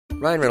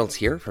Ryan Reynolds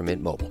here from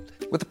Mint Mobile.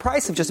 With the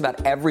price of just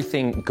about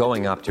everything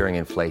going up during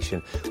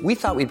inflation, we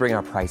thought we'd bring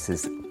our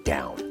prices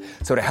down.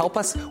 So to help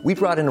us, we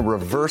brought in a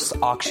reverse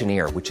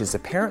auctioneer, which is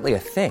apparently a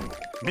thing.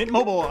 Mint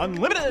Mobile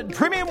Unlimited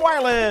Premium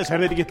Wireless. How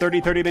to get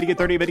 30, 30, bit to get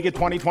 30, bit to get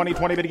 20, 20,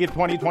 20, bit to get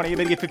 20, 20,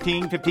 bit to get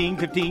 15, 15,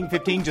 15,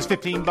 15, just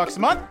 $15 a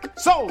month?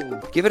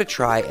 Sold! Give it a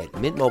try at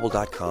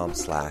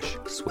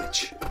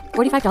mintmobile.com/switch.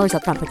 $45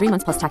 up front for 3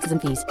 months plus taxes and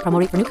fees. Promo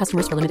rate for new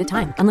customers for limited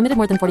time. Unlimited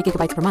more than 40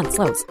 gigabytes per month.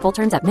 Slows full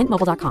terms at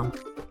mintmobile.com.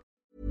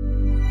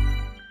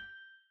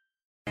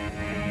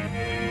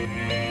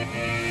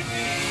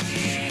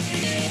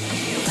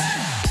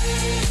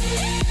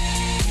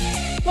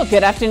 Well,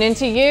 good afternoon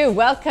to you.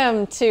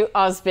 Welcome to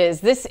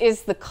AusBiz. This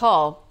is The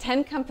Call.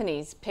 10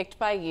 companies picked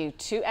by you,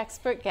 2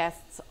 expert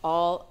guests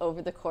all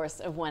over the course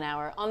of 1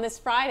 hour. On this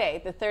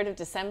Friday, the 3rd of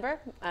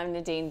December, I'm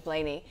Nadine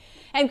Blaney.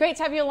 And great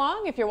to have you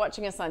along if you're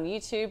watching us on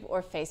YouTube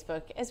or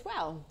Facebook as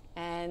well.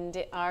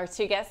 And our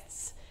 2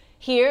 guests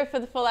here for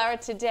the full hour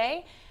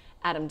today,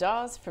 Adam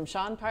Dawes from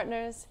Shaw &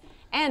 Partners,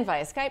 and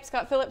via Skype,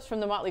 Scott Phillips from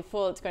The Motley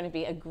Fool. It's going to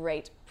be a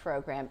great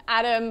program.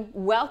 Adam,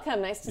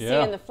 welcome. Nice to see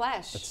you in the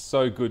flesh. It's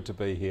so good to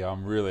be here.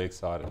 I'm really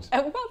excited.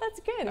 Well, that's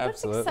good.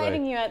 Absolutely. What's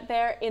exciting you out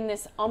there in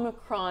this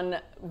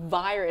Omicron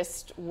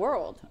virus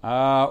world?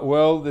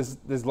 Well,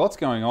 there's lots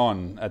going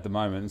on at the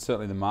moment, and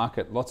certainly the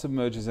market. Lots of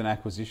mergers and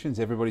acquisitions.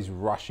 Everybody's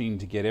rushing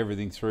to get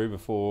everything through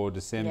before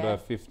December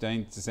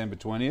 15th, December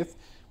 20th,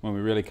 when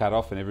we really cut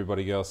off and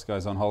everybody else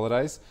goes on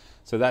holidays.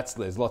 So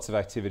there's lots of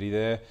activity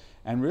there.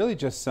 And really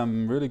just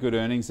some really good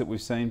earnings that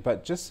we've seen,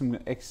 but just some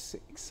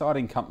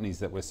exciting companies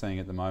that we're seeing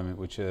at the moment,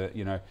 which are,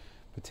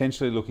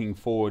 potentially looking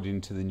forward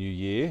into the new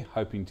year,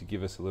 hoping to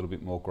give us a little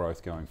bit more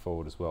growth going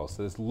forward as well.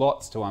 So there's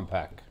lots to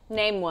unpack.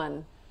 Name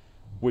one.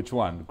 Which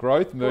one?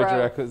 Growth?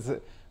 Merger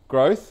acquisition?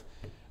 Growth?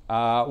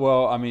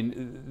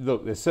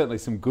 Look, there's certainly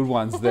some good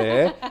ones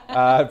there.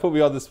 Put me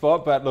on the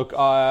spot, but look,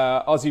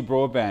 Aussie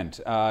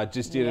Broadband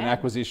just did an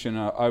acquisition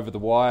over the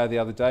wire the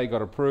other day,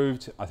 got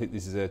approved. I think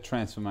this is a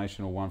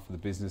transformational one for the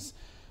business.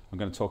 I'm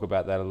going to talk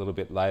about that a little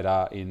bit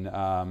later in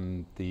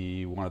one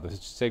of the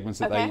segments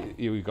that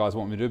you guys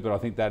want me to do, but I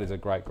think that is a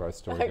great growth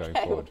story going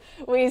forward.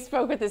 We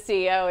spoke with the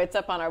CEO. It's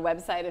up on our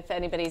website if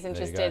anybody's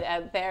interested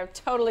out there.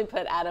 Totally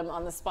put Adam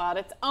on the spot.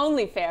 It's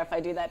only fair if I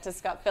do that to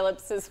Scott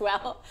Phillips as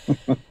well.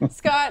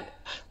 Scott,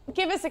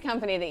 give us a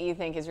company that you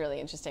think is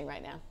really interesting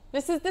right now.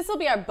 This will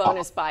be our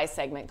bonus buy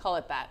segment. Call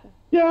it that.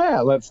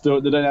 Yeah, let's do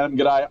it. Adam,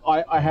 g'day.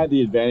 I had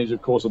the advantage,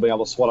 of course, of being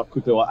able to swat up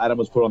quickly while Adam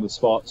was put on the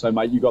spot. So,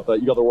 mate, you got the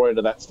raw end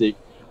of that stick.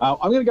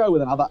 I'm going to go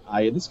with another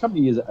A, and this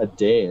company is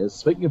Adairs.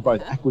 Speaking of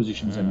both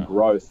acquisitions and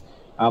growth,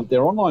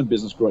 their online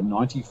business grew at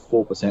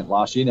 94%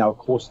 last year. Now, of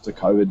course, it's a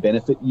COVID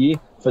benefit year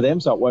for them,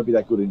 so it won't be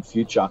that good in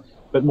future.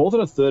 But more than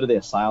a third of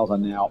their sales are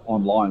now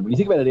online. When you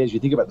think about Adairs, you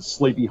think about the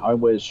sleepy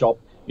homewares shop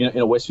in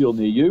a Westfield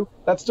near you.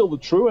 That's still the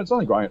true, and it's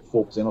only growing at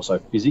 4% or so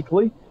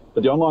physically.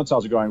 But the online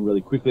sales are growing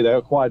really quickly. They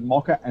acquired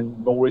Mocha and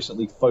more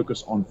recently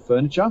Focus on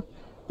Furniture.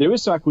 There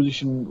is some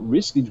acquisition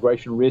risk,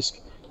 integration risk.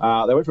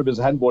 They went for a business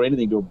that hadn't bought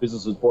anything to a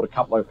business that's bought a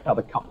couple of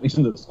other companies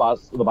in the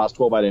past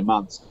 12, 18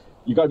 months.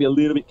 You've got to be a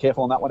little bit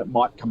careful on that one. It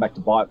might come back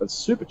to bite, but it's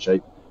super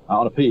cheap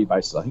on a PE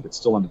basis. I think it's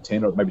still under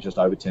 10 or maybe just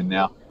over 10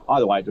 now.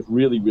 Either way, just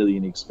really, really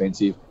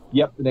inexpensive.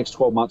 Yep, the next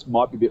 12 months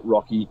might be a bit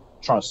rocky,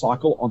 trying to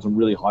cycle on some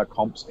really high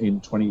comps in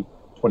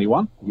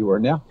 2021, you were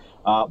now.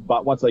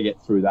 But once they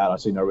get through that, I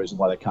see no reason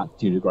why they can't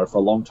continue to grow for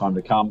a long time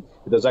to come.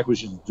 If those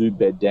acquisitions do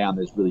bed down,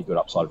 there's really good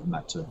upside from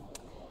that too.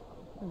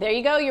 There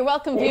you go. You're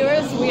welcome,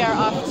 viewers. We are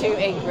off to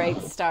a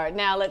great start.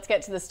 Now let's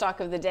get to the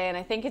stock of the day, and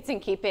I think it's in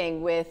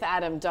keeping with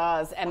Adam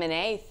Dawes'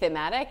 M&A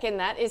thematic, and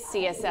that is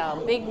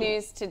CSL. Big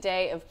news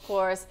today, of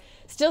course.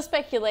 Still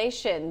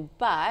speculation,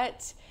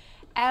 but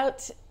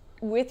out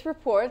with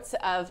reports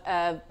of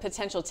a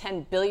potential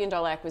 $10 billion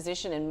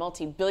acquisition and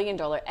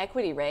multi-billion-dollar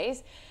equity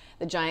raise.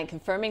 The giant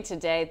confirming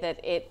today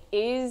that it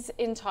is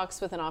in talks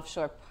with an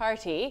offshore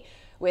party,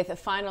 with a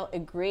final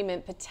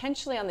agreement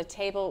potentially on the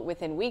table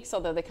within weeks,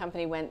 although the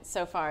company went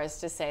so far as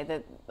to say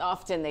that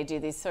often they do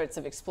these sorts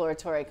of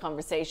exploratory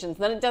conversations,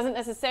 then it doesn't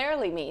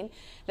necessarily mean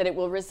that it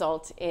will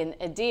result in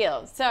a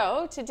deal.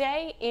 So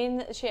today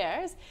in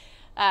shares,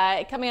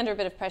 coming under a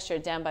bit of pressure,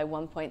 down by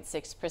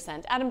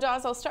 1.6%. Adam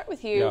Dawes, I'll start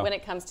with you when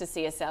it comes to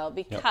CSL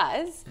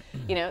because,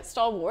 it's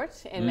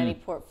stalwart in many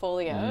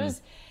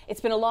portfolios. It's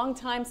been a long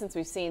time since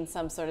we've seen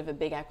some sort of a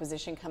big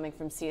acquisition coming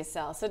from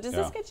CSL. So does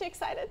this get you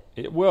excited?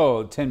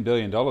 Well, $10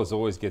 billion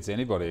always gets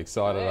anybody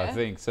excited, I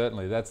think.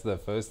 Certainly, that's the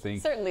first thing.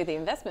 Certainly the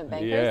investment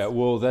bankers. Yeah,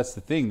 well, that's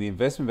the thing. The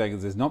investment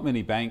bankers, there's not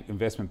many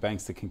investment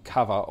banks that can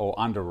cover or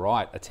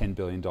underwrite a $10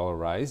 billion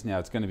raise. Now,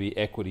 it's going to be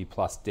equity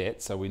plus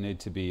debt, so we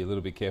need to be a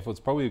little bit careful. It's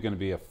probably going to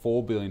be a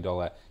 $4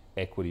 billion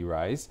equity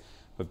raise.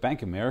 But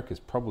Bank of America is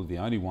probably the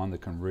only one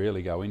that can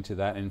really go into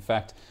that. In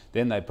fact,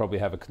 then they'd probably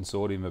have a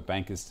consortium of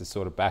bankers to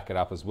sort of back it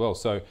up as well.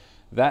 So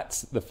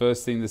that's the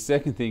first thing. The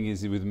second thing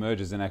is with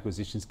mergers and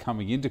acquisitions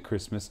coming into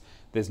Christmas,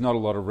 there's not a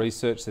lot of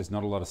research, there's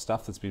not a lot of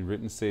stuff that's been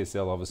written.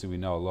 CSL, obviously, we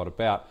know a lot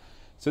about.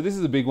 So this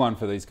is a big one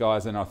for these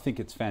guys, and I think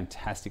it's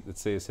fantastic that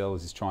CSL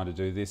is trying to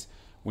do this.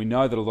 We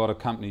know that a lot of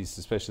companies,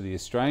 especially the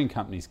Australian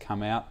companies,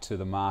 come out to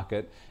the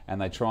market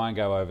and they try and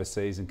go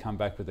overseas and come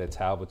back with their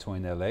tail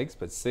between their legs.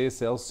 But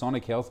CSL,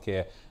 Sonic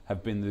Healthcare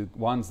have been the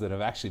ones that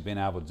have actually been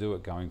able to do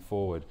it going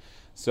forward.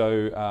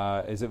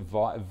 So is it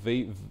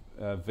VIFOR?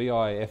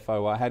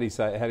 How do you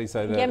say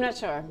that? Yeah, I'm not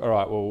sure. All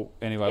right. Well,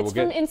 anyway, it's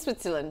in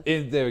Switzerland.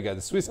 There we go.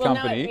 The Swiss well,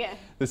 company. No, yeah.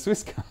 The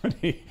Swiss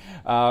company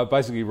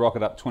basically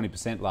rocketed up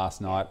 20%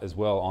 last night as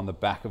well on the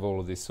back of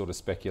all of this sort of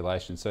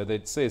speculation. So the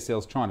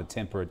CSL's trying to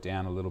temper it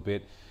down a little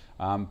bit.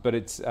 But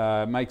it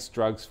makes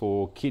drugs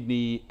for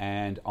kidney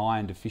and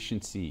iron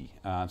deficiency.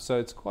 So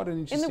it's quite an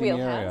interesting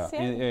area.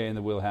 In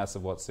the wheelhouse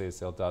of what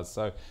CSL does.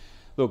 So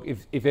look,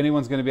 if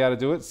anyone's going to be able to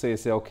do it,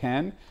 CSL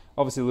can.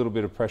 Obviously a little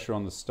bit of pressure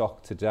on the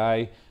stock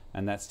today,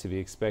 and that's to be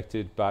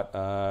expected, but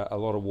a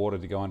lot of water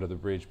to go under the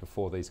bridge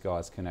before these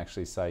guys can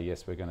actually say,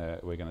 yes, we're going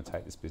to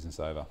take this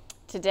business over.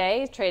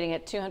 Today, trading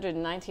at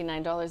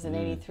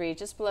 $299.83,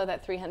 just below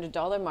that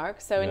 $300 mark.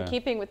 So in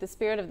keeping with the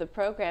spirit of the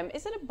program,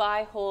 is it a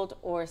buy, hold,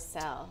 or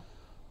sell?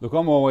 Look,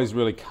 I'm always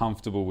really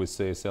comfortable with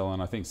CSL,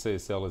 and I think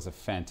CSL is a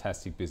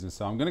fantastic business.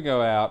 So I'm going to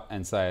go out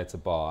and say it's a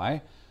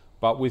buy,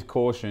 but with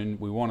caution.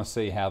 We want to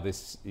see how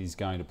this is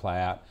going to play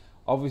out.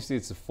 Obviously,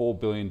 it's a $4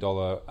 billion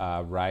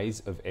raise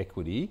of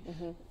equity.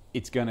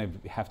 It's going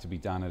to have to be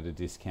done at a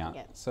discount.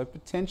 Yeah. So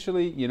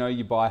potentially,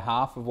 you buy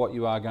half of what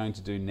you are going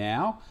to do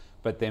now,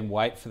 but then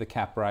wait for the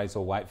cap raise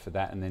or wait for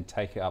that and then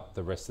take up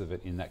the rest of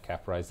it in that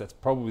cap raise. That's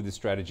probably the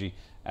strategy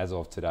as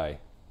of today.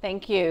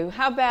 Thank you.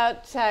 How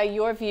about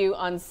your view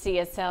on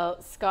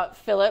CSL, Scott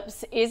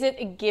Phillips? Is it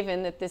a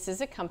given that this is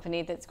a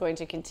company that's going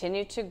to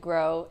continue to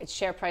grow? Its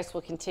share price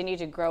will continue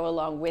to grow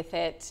along with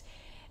it.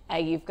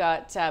 You've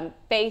got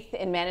faith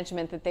in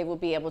management that they will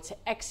be able to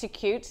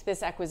execute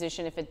this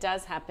acquisition if it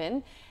does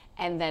happen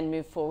and then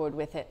move forward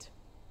with it.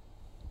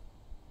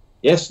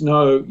 Yes,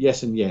 no,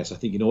 yes, and yes, I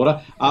think in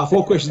order.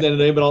 4 questions then,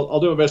 but I'll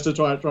do my best to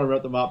try and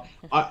wrap them up.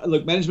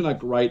 Look, management are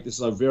great. This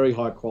is a very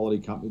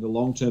high-quality company. The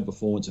long-term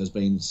performance has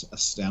been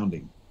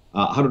astounding.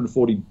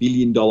 $140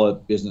 billion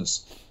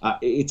business.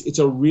 It's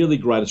a really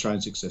great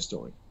Australian success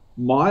story.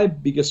 My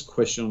biggest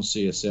question on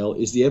CSL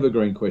is the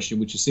evergreen question,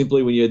 which is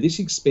simply when you're this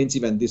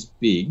expensive and this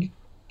big,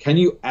 can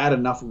you add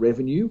enough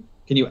revenue?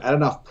 Can you add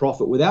enough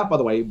profit without, by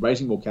the way,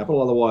 raising more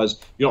capital? Otherwise,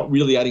 you're not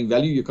really adding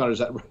value. You're kind of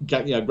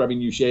just grabbing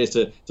new shares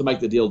to make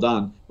the deal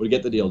done or to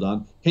get the deal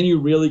done. Can you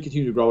really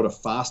continue to grow at a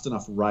fast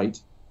enough rate?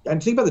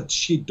 And think about the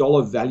sheer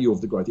dollar value of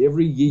the growth.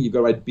 Every year you've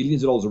got to add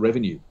billions of dollars of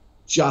revenue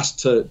just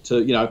to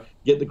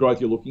get the growth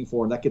you're looking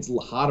for. And that gets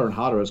harder and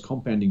harder as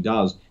compounding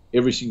does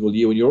every single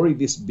year. When you're already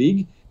this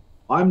big,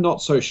 I'm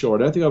not so sure. I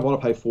don't think I'd want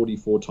to pay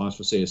 44 times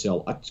for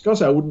CSL. I just got to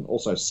say I wouldn't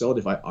also sell it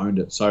if I owned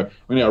it. So I'm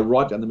going to go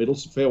right down the middle,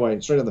 fairway,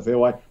 straight down the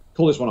fairway.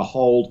 Call this one a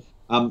hold.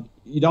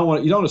 You don't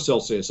want to sell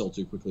CSL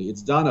too quickly.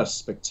 It's done a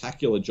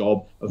spectacular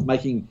job of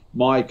making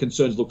my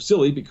concerns look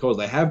silly because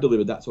they have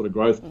delivered that sort of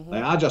growth. They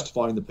are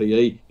justifying the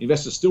PE.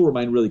 Investors still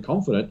remain really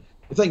confident.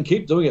 If they can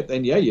keep doing it,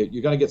 then you're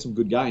going to get some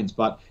good gains.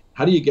 But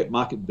how do you get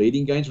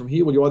market-beating gains from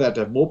here? Well, you either have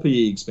to have more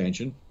PE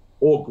expansion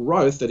or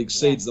growth that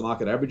exceeds the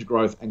market average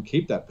growth and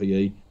keep that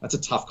PE. That's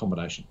a tough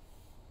combination.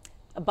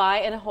 A buy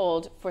and a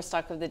hold for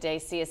stock of the day,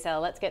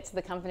 CSL. Let's get to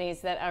the companies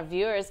that our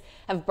viewers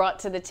have brought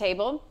to the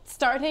table,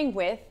 starting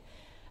with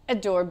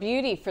Adore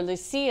Beauty for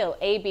Lucille,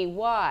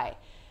 ABY.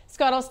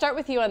 Scott, I'll start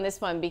with you on this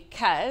one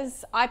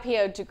because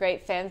IPO'd to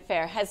great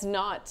fanfare has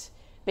not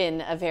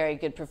been a very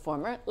good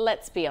performer.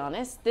 Let's be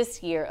honest,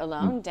 this year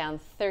alone, down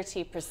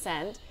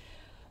 30%.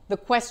 The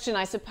question,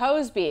 I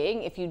suppose,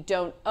 being, if you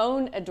don't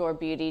own Adore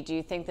Beauty, do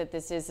you think that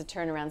this is a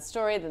turnaround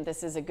story, that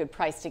this is a good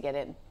price to get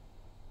in?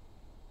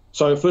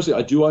 So firstly,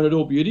 I do own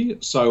Adore Beauty,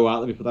 so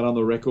let me put that on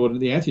the record.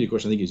 And the answer to your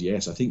question, I think, is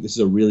yes. I think this is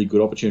a really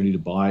good opportunity to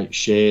buy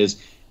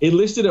shares. It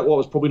listed at what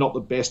was probably not the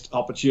best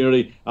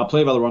opportunity.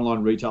 Plenty of other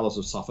online retailers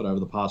have suffered over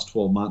the past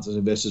 12 months as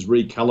investors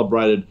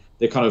recalibrated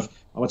their kind of,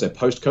 I won't say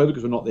post-COVID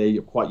because we're not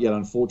there quite yet,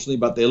 unfortunately,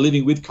 but they're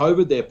living with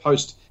COVID. They're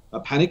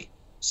post-panic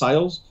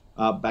sales,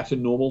 back to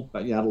normal,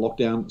 back out of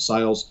lockdown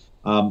sales.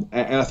 And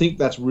I think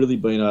that's really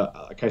been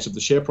a case of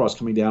the share price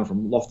coming down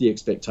from lofty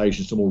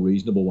expectations to more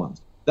reasonable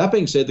ones. That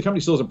being said, the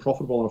company still isn't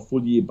profitable on a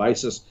full-year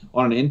basis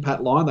on an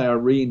NPAT line. They are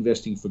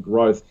reinvesting for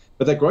growth,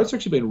 but that growth's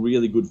actually been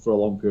really good for a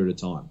long period of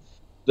time.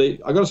 I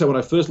got to say, when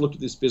I first looked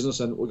at this business,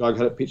 and I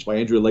had it pitched by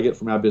Andrew Leggett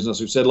from our business,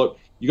 who said, look,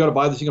 you got to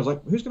buy this thing. I was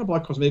like, who's going to buy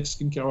cosmetic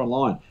skincare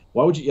online?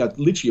 Why would you?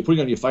 Literally, you're putting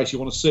it on your face. You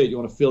want to see it. You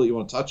want to feel it. You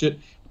want to touch it.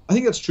 I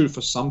think that's true for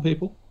some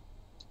people.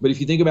 But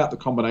if you think about the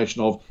combination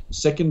of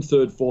second,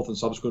 third, fourth, and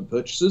subsequent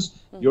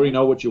purchases, you already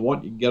know what you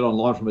want. You can get it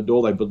online from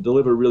Adore. They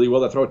deliver really well.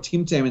 They throw a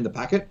Tim Tam in the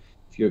packet.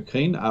 If you're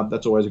keen,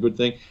 that's always a good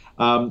thing.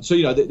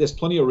 So, there's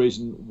plenty of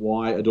reason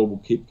why Adore will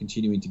keep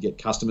continuing to get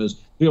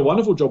customers. They do a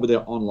wonderful job with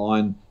their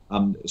online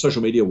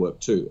social media work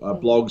too.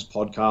 Blogs,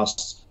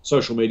 podcasts,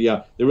 social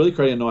media. They're really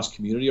creating a nice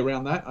community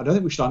around that. I don't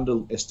think we should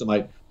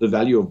underestimate the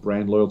value of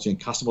brand loyalty and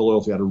customer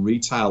loyalty at a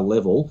retail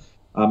level.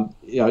 Some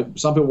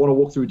people want to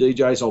walk through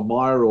DJs or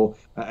Myer or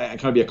and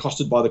kind of be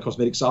accosted by the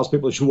cosmetic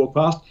salespeople as you walk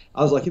past.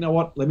 Others like, you know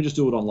what, let me just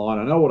do it online.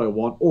 I know what I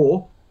want.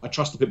 Or I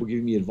trust the people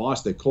giving me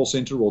advice, their call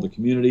center or the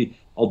community.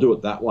 I'll do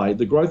it that way.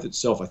 The growth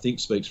itself, I think,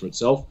 speaks for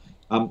itself.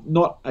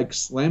 Not a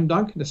slam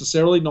dunk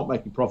necessarily, not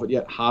making profit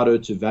yet, harder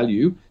to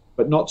value,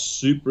 but not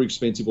super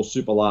expensive or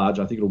super large.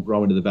 I think it'll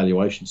grow into the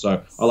valuation.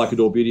 So I like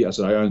Adore Beauty. I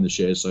said I own the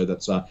shares, so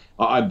that's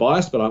I'm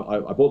biased, but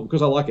I bought them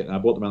because I like it, and I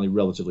bought them only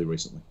relatively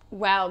recently.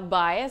 Wow,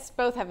 biased.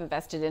 Both have a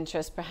vested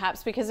interest,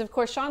 perhaps, because of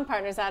course Sean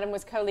Partners, Adam,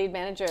 was co-lead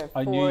manager for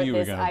I knew you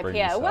this were going to bring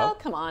this IPO. up. Well,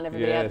 come on,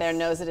 everybody out there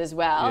knows it as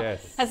well.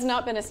 Yes. Has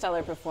not been a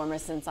stellar performer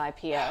since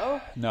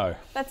IPO. No.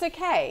 That's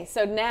okay.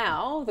 So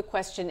now the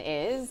question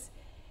is,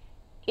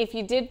 if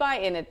you did buy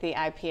in at the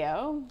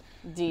IPO,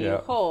 do you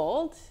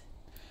hold?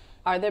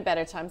 Are there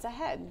better times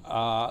ahead?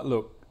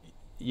 Look,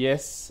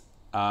 yes,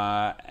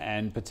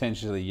 and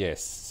potentially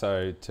yes.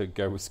 So to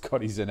go with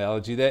Scotty's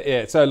analogy there,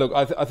 yeah. So look,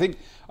 I think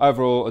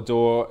overall,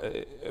 Adore,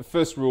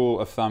 first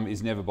rule of thumb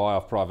is never buy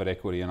off private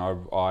equity, and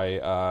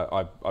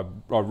I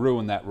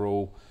ruined that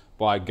rule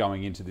by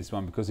going into this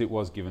one because it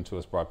was given to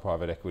us by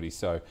private equity.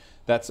 So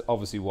that's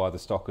obviously why the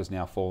stock has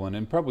now fallen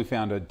and probably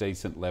found a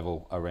decent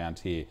level around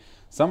here.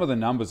 Some of the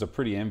numbers are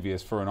pretty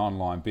envious for an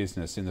online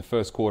business. In the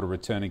first quarter,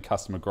 returning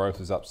customer growth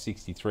was up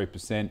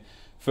 63%.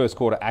 First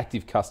quarter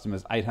active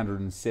customers,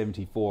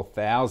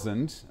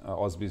 874,000.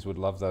 Ausbies would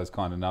love those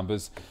kind of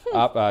numbers.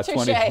 Up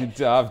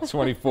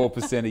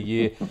 24% a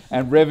year.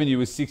 And revenue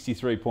was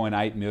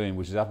 63.8 million,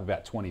 which is up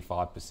about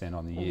 25%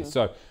 on the year.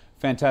 So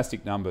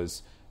fantastic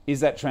numbers.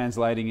 Is that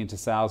translating into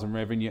sales and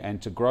revenue and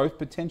to growth?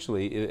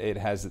 Potentially, it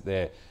has it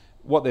there.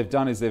 What they've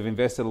done is they've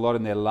invested a lot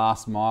in their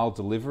last mile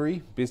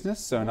delivery business.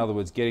 So in other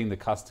words, getting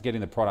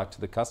the product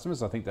to the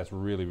customers. I think that's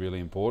really, really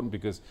important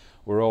because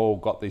we're all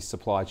got these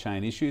supply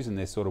chain issues and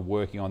they're sort of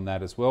working on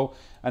that as well.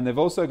 And they've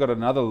also got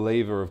another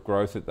lever of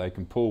growth that they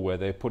can pull where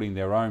they're putting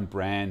their own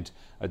brand,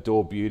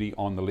 Adore Beauty,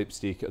 on the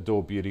lipstick,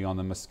 Adore Beauty on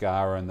the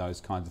mascara and those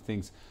kinds of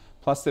things.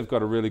 Plus, they've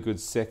got a really good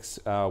sex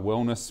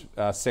wellness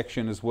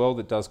section as well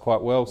that does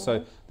quite well.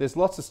 So there's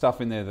lots of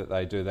stuff in there that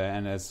they do there.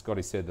 And as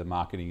Scotty said, the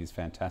marketing is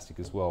fantastic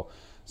as well.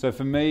 So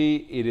for me,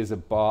 it is a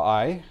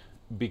buy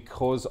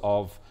because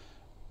of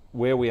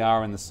where we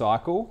are in the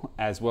cycle,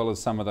 as well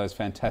as some of those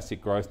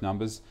fantastic growth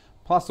numbers.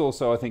 Plus,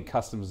 also, I think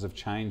customers have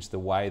changed the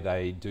way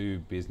they do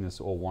business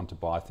or want to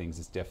buy things.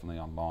 It's definitely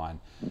online.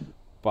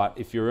 But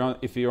if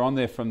you're on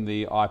there from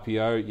the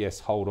IPO, yes,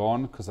 hold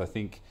on, because I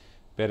think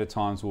better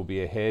times will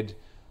be ahead.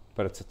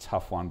 But it's a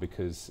tough one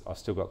because I've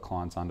still got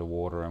clients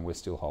underwater and we're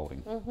still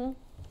holding.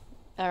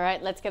 All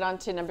right, let's get on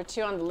to number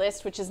 2 on the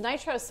list, which is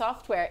Nitro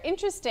Software.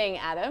 Interesting,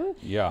 Adam.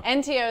 Yeah.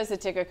 NTO is the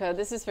ticker code.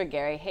 This is for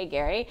Gary. Hey,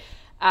 Gary.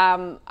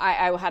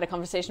 I had a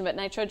conversation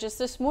about Nitro just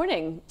this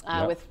morning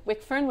with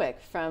Wick Fernwick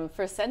from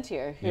First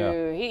Sentier,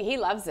 who he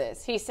loves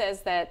this. He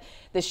says that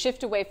the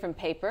shift away from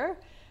paper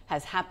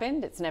has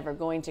happened. It's never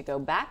going to go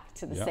back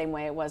to the same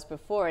way it was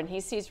before. And he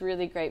sees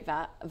really great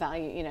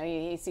value. You know,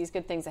 he sees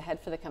good things ahead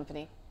for the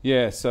company.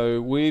 Yeah,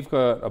 so we've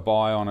got a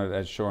buy on it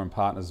at Shaw and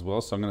Partners as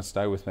well. So I'm going to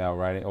stay with our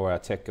rating, or our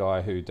tech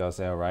guy who does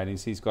our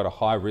ratings. He's got a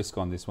high risk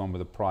on this one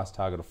with a price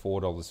target of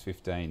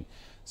 $4.15.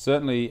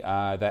 Certainly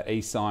that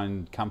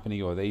e-sign company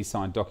or the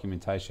e-sign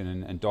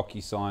documentation and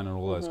DocuSign and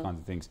all those kinds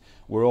of things,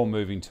 we're all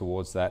moving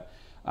towards that.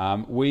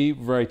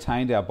 We've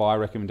retained our buy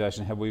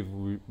recommendation.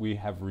 We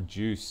have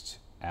reduced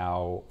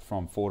our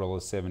from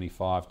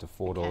 $4.75 to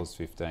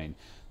 $4.15.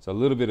 So a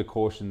little bit of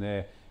caution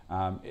there.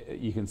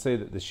 You can see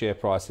that the share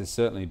price has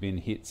certainly been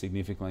hit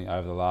significantly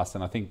over the last,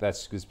 and I think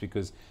that's just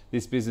because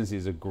this business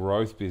is a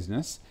growth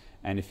business,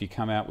 and if you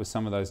come out with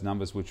some of those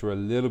numbers which are a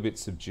little bit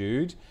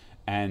subdued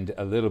and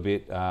a little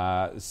bit,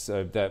 our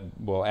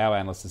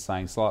analysts are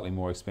saying slightly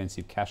more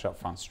expensive cash up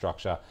front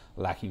structure,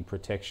 lacking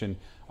protection,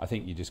 I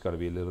think you just got to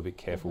be a little bit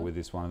careful with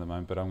this one at the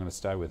moment, but I'm going to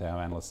stay with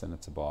our analysts and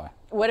it's a buy.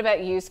 What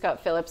about you,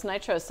 Scott Phillips?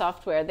 Nitro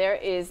Software, there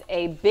is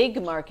a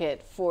big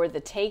market for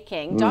the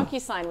taking.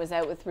 DocuSign was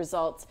out with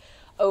results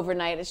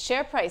overnight. Its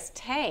share price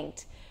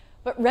tanked,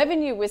 but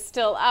revenue was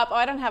still up. Oh,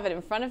 I don't have it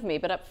in front of me,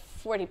 but up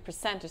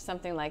 40% or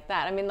something like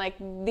that. I mean, like,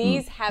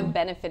 these have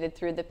benefited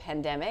through the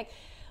pandemic.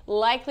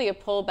 Likely a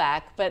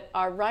pullback, but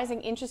are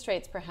rising interest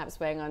rates perhaps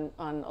weighing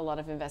on a lot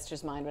of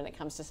investors' mind when it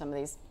comes to some of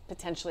these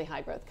potentially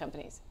high growth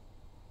companies?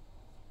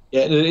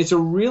 Yeah, it's a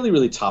really,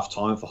 really tough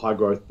time for high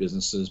growth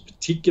businesses,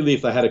 particularly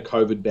if they had a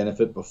COVID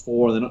benefit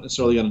before and they're not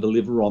necessarily going to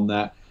deliver on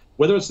that.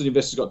 Whether it's that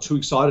investors got too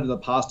excited in the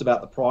past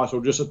about the price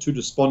or just are too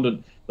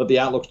despondent that the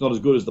outlook's not as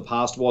good as the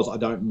past was, I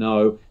don't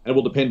know. And it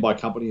will depend by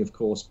company, of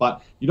course.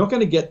 But you're not going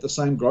to get the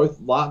same growth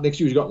next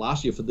year as you got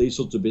last year for these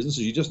sorts of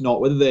businesses. You're just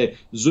not. Whether they're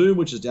Zoom,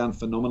 which is down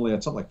phenomenally,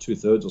 it's something like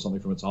 2/3 or something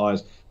from its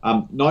highs.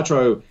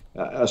 DocuSign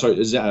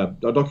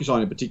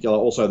in particular,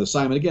 also the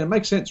same. And again, it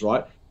makes sense,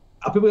 right?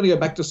 Are people going to go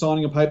back to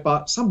signing on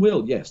paper? Some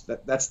will, yes.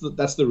 That's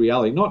the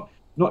reality. Not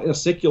in a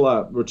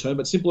secular return,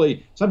 but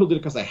simply some people did it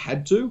because they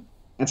had to.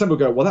 And some will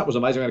go, well, that was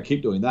amazing, I'm going to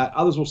keep doing that.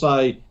 Others will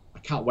say, I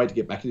can't wait to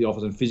get back to the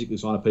office and physically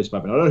sign a piece of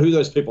paper. And I don't know who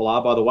those people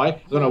are, by the way.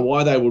 I don't know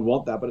why they would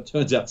want that, but it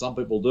turns out some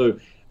people do.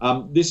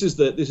 This is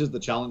the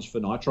challenge for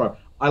Nitro.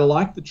 I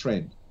like the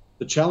trend.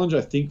 The challenge, I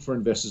think, for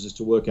investors is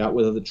to work out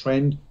whether the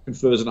trend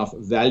confers enough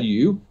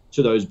value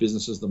to those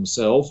businesses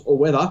themselves, or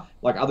whether,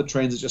 like other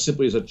trends, it just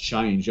simply is a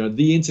change.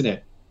 The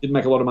internet didn't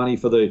make a lot of money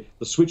for the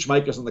switch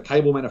makers, and the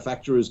cable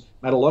manufacturers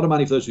made a lot of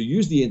money for those who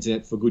use the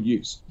internet for good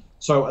use.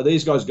 So are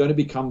these guys going to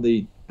become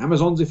the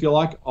Amazons, if you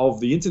like, of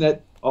the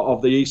internet,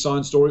 of the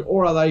e-sign story,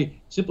 or are they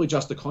simply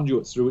just the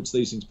conduits through which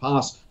these things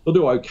pass? They'll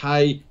do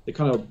okay.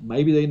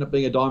 Maybe they end up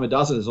being a dime a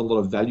dozen. There's a lot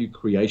of value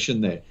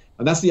creation there.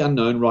 And that's the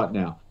unknown right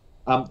now.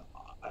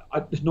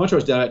 Nitro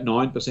is down at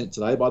 9%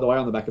 today, by the way,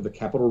 on the back of the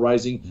capital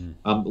raising.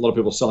 A lot of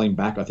people selling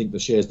back, I think, the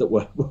shares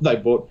that they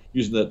bought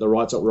using the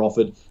rights that were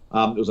offered.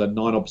 It was a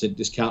 9%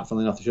 discount.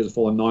 Funnily enough, the shares have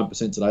fallen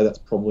 9% today. That's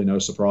probably no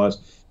surprise.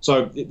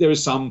 So there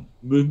is some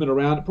movement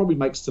around. It probably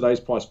makes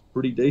today's price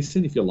pretty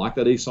decent if you like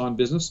that e-sign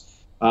business.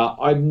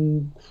 I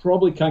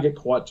probably can't get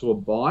quite to a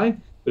buy,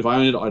 but if I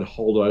owned it, I'd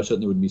hold it. I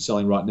certainly wouldn't be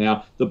selling right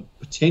now. The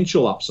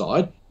potential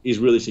upside is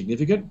really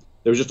significant.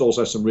 There's just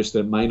also some risk that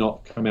it may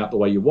not come out the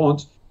way you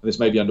want, and this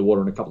may be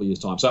underwater in a couple of years'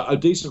 time. So a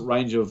decent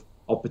range of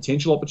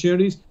potential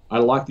opportunities. I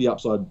like the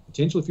upside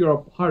potential. If you're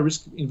a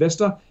high-risk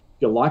investor,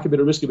 if you like a bit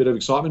of risk, a bit of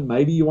excitement,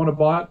 maybe you want to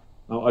buy it,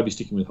 I'd be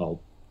sticking with hold.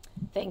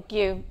 Thank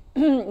you.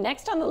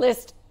 Next on the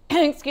list,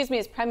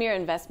 is Premier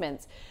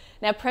Investments.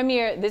 Now,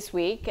 Premier this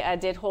week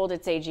did hold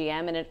its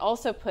AGM, and it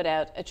also put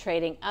out a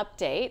trading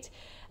update.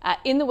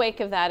 In the wake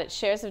of that, its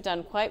shares have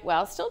done quite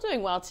well, still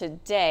doing well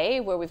today,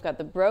 where we've got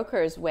the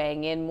brokers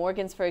weighing in.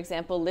 Morgan's, for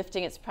example,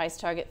 lifting its price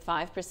target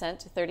 5%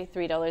 to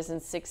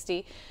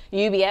 $33.60.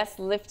 UBS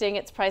lifting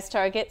its price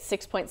target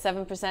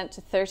 6.7%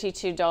 to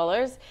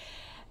 $32.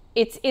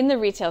 It's in the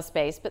retail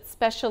space, but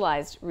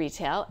specialized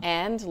retail,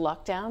 and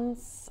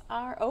lockdowns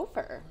are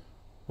over.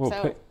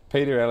 Well,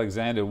 Peter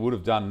Alexander would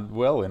have done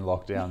well in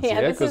lockdowns,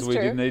 because we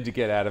didn't need to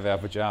get out of our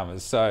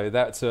pajamas. So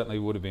that certainly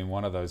would have been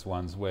one of those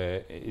ones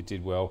where it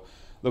did well.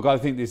 Look, I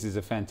think this is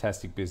a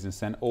fantastic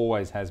business and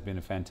always has been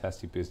a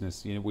fantastic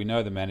business. We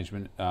know the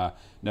management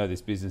know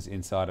this business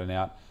inside and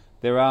out.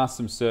 There are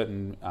some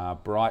certain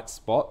bright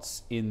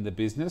spots in the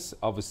business,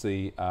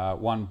 obviously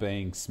one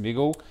being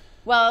Smiggle.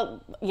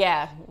 Well,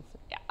 yeah.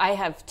 I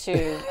have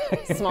two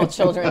small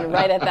children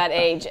right at that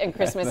age, and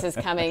Christmas is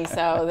coming.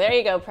 So there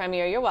you go,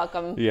 Premier. You're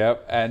welcome.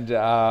 Yep, and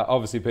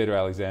obviously Peter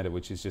Alexander,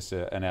 which is just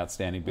an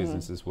outstanding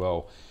business as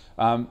well.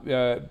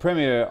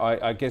 Premier,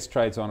 I guess,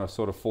 trades on a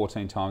sort of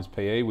 14 times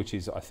PE, which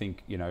is, I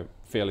think,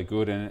 fairly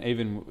good. And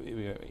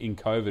even in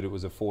COVID, it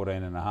was a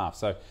 14.5.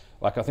 So,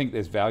 I think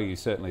there's value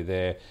certainly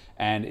there.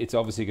 And it's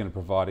obviously going to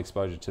provide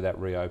exposure to that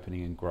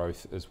reopening and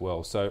growth as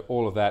well. So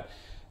all of that.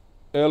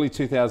 Early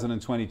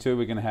 2022,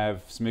 we're going to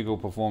have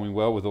Smiggle performing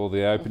well with all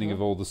the opening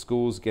of all the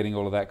schools, getting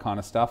all of that kind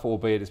of stuff,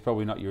 albeit it's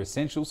probably not your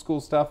essential school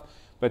stuff,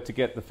 but to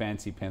get the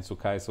fancy pencil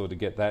case or to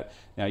get that.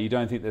 Now, you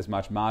don't think there's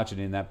much margin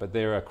in that, but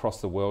they're across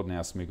the world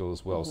now, Smiggle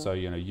as well. So,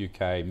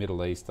 UK,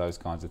 Middle East, those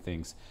kinds of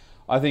things.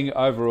 I think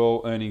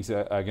overall earnings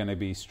are going to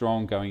be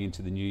strong going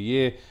into the new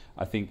year.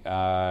 I think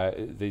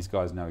these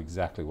guys know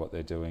exactly what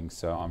they're doing,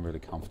 so I'm really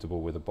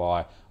comfortable with a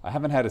buy. I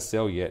haven't had a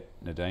sell yet,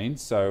 Nadine,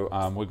 so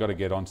we've got to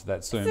get onto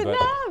that soon. But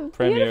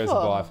Premier as a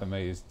buy for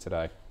me is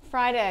today.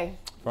 Friday.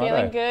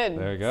 Feeling good.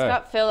 There you go.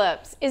 Scott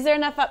Phillips. Is there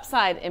enough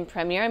upside in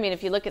Premier? I mean,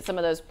 if you look at some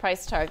of those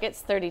price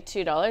targets,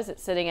 $32,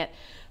 it's sitting at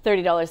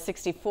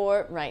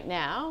 $30.64 right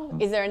now.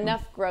 Is there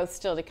enough growth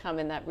still to come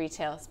in that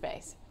retail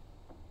space?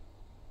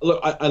 Look,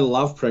 I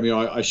love Premier.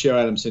 I share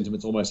Adam's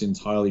sentiments almost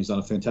entirely. He's done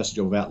a fantastic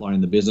job of outlining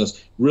the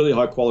business. Really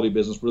high-quality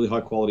business, really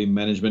high-quality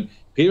management.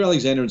 Peter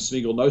Alexander and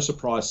Smiggle, no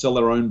surprise, sell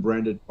their own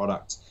branded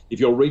products.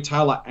 If you're a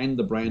retailer and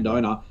the brand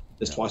owner,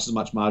 there's twice as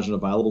much margin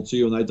available to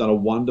you, and they've done a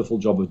wonderful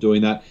job of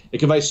doing that. It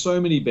conveys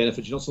so many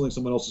benefits. You're not selling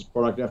someone else's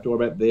product. You have to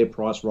worry about their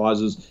price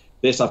rises,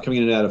 their stuff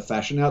coming in and out of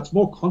fashion. Now, it's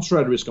more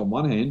concentrated risk on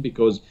one hand,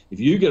 because if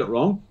you get it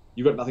wrong,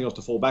 you've got nothing else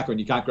to fall back on.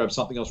 You can't grab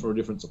something else from a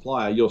different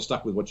supplier. You're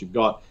stuck with what you've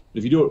got. But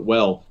if you do it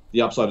well,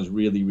 the upside is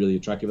really, really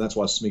attractive. That's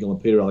why Smiggle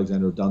and Peter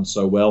Alexander have done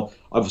so well.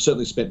 I've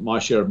certainly spent my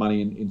share of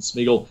money in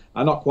Smiggle,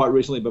 not quite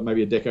recently, but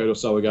maybe a decade or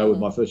so ago with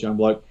my first young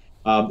bloke.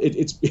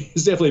 It's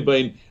definitely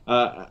been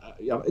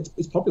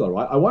it's popular,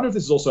 right? I wonder if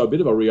this is also a bit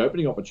of a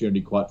reopening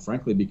opportunity, quite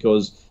frankly,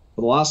 because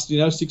for the last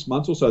 6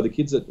 months or so, the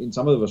kids that in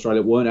some of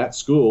Australia weren't at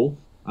school,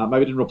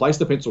 maybe didn't replace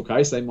the pencil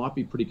case. They might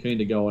be pretty keen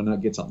to go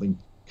and get something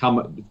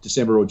come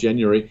December or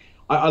January.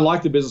 I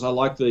like the business. I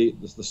like the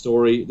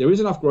story. There is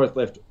enough growth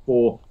left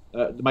for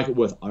to make it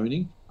worth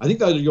owning. I think,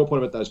 though, to your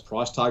point about those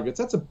price targets,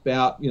 that's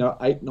about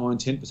 8, 9,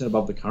 10%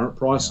 above the current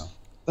price. Yeah.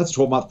 That's a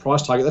 12-month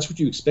price target. That's what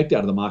you expect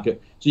out of the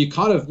market. So you're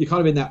kind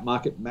of in that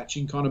market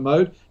matching kind of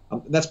mode.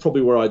 That's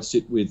probably where I'd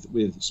sit with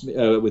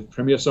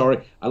Premier.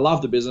 I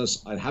love the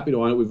business. I'm happy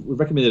to own it. We've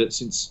recommended it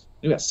since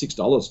about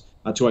 $6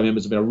 to our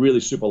members. It's been a really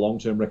super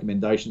long-term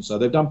recommendation. So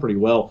they've done pretty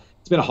well.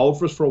 It's been a hold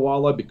for us for a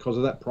while, though, because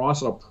of that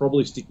price. And I'll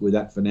probably stick with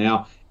that for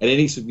now. At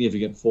any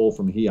significant fall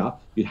from here,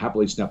 you'd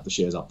happily snap the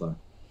shares up, though.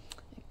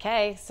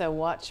 Okay, so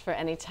watch for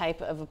any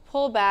type of a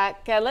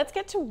pullback. Let's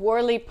get to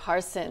Worley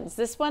Parsons.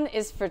 This one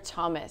is for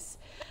Thomas.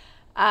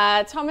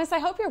 Thomas, I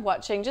hope you're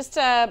watching. Just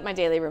my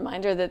daily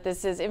reminder that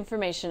this is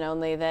information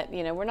only, that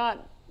we're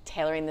not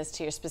tailoring this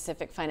to your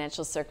specific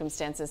financial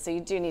circumstances. So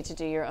you do need to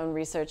do your own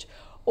research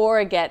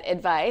or get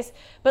advice.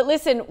 But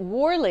listen,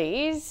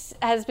 Worley's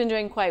has been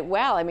doing quite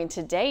well. I mean,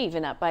 today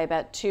even up by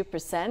about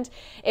 2%.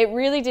 It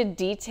really did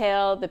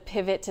detail the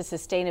pivot to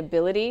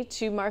sustainability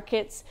to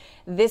markets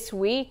this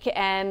week.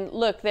 And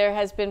look, there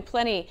has been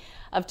plenty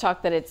of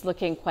talk that it's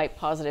looking quite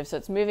positive. So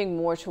it's moving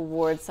more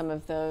towards some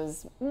of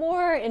those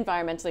more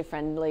environmentally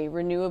friendly,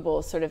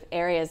 renewable sort of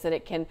areas that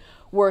it can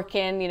work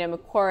in. You know,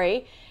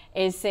 Macquarie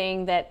is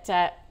saying that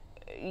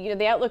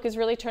the outlook is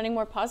really turning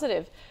more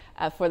positive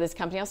for this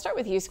company. I'll start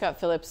with you, Scott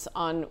Phillips,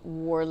 on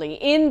Worley.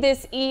 In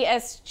this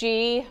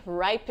ESG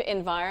ripe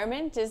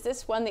environment, is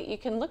this one that you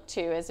can look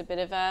to as a bit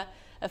of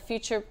a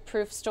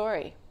future-proof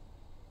story?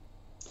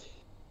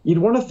 You'd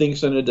want to think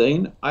so,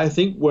 Nadine. I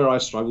think where I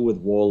struggle with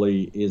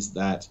Worley is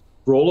that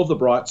for all of the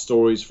bright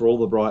stories, for all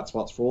the bright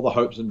spots, for all the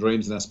hopes and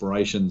dreams and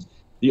aspirations,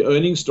 the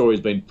earnings story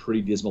has been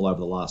pretty dismal over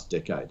the last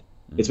decade.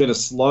 It's been a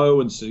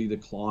slow and steady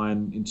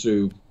decline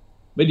into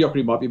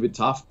mediocrity. Might be a bit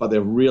tough, but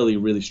they've really,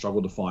 really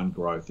struggled to find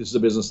growth. This is a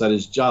business that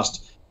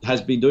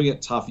has been doing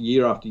it tough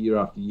year after year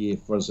after year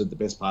for, as I said, the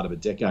best part of a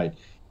decade.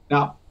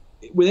 Now,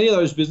 with any of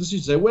those businesses, you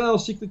say, well,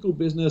 cyclical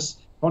business,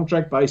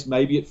 contract-based,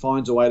 maybe it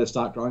finds a way to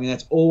start growing, and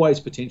that's always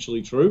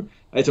potentially true.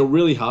 It's a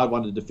really hard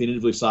one to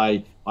definitively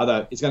say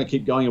either it's going to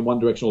keep going in one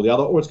direction or the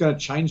other, or it's going to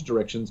change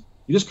directions.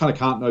 You just kind of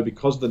can't know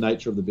because of the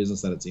nature of the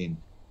business that it's in.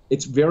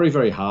 It's very,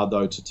 very hard,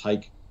 though, to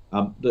take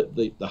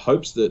the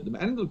hopes that the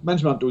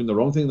management aren't doing the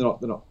wrong thing. They're not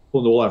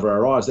pulling the wool over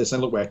our eyes. They're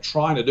saying, look, we're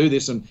trying to do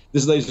this, and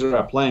these are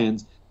our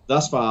plans.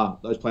 Thus far,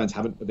 those plans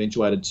haven't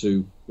eventuated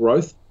to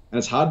growth, and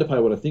it's hard to pay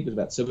what I think is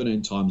about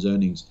 17 times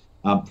earnings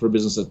for a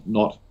business that's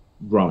not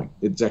growing.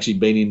 It's actually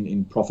been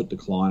in profit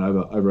decline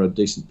over a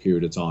decent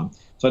period of time.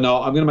 So no,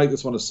 I'm going to make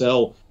this one a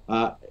sell.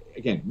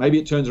 Again, maybe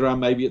it turns around,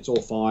 maybe it's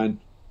all fine,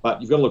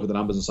 but you've got to look at the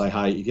numbers and say,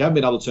 hey, if you haven't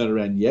been able to turn it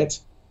around yet,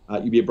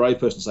 you'd be a brave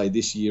person to say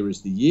this year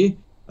is the year.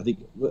 I think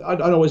I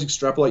don't always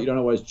extrapolate. You don't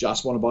always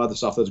just want to buy the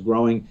stuff that's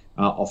growing.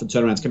 Often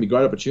turnarounds can be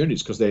great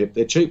opportunities because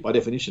they're cheap by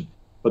definition.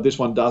 But this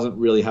one doesn't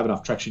really have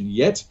enough traction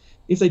yet.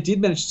 If they did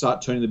manage to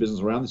start turning the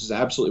business around, this is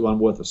absolutely one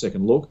worth a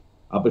second look.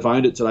 But if I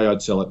owned it today,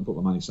 I'd sell it and put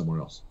my money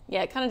somewhere else.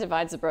 Yeah, it kind of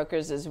divides the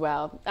brokers as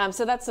well.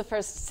 So that's the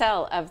first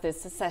sell of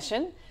this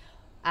session.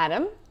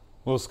 Adam?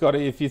 Well,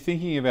 Scotty, if you're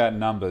thinking about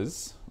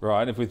numbers,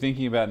 right, if we're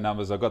thinking about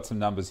numbers, I've got some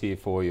numbers here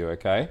for you,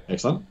 okay?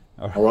 Excellent.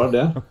 I'll write it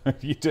down.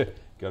 You do.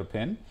 Got a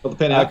pen? Got the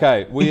pen out.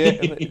 Okay.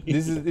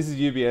 This is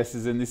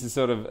UBS's, and this is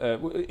sort of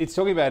it's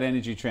talking about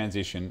energy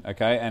transition,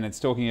 okay, and it's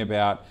talking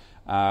about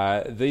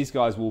these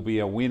guys will be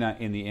a winner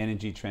in the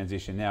energy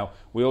transition. Now,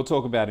 we all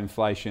talk about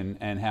inflation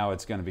and how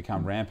it's going to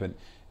become rampant.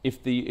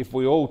 If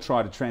we all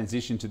try to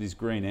transition to this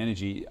green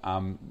energy,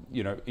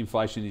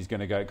 inflation is going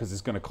to go because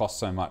it's going to cost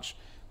so much.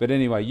 But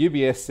anyway,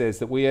 UBS says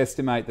that we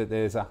estimate that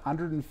there's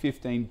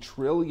 $115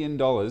 trillion.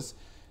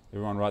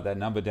 Everyone write that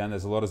number down.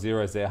 There's a lot of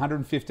zeros there.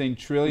 $115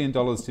 trillion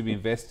to be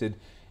invested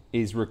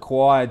is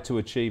required to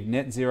achieve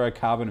net zero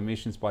carbon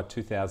emissions by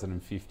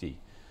 2050.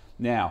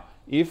 Now,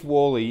 if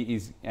Worley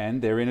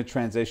and they're in a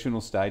transitional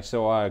stage,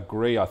 so I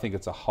agree, I think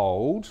it's a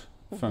hold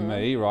for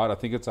me, right? I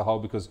think it's a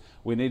hold because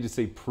we need to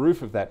see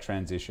proof of that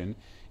transition.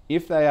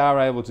 If they are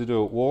able to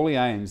do it, Worley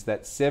aims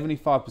that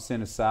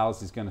 75% of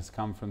sales is going to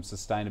come from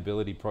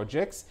sustainability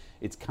projects.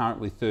 It's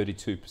currently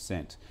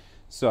 32%.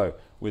 So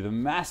with a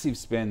massive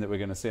spend that we're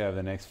going to see over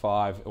the next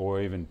 5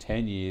 or even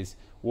 10 years,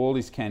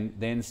 Worley's can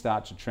then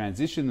start to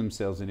transition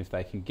themselves, and if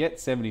they can get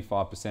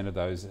 75% of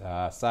those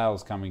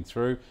sales coming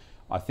through,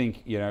 I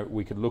think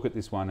we could look at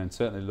this one and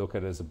certainly look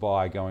at it as a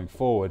buy going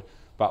forward.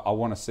 But I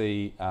want to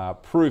see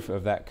proof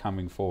of that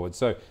coming forward.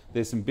 So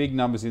there's some big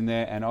numbers in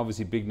there, and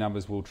obviously big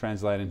numbers will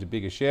translate into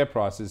bigger share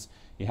prices.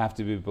 You have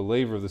to be a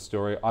believer of the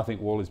story. I think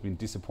Worley's been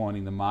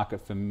disappointing the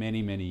market for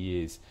many, many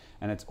years,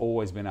 and it's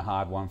always been a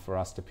hard one for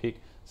us to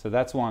pick. So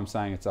that's why I'm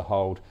saying it's a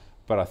hold.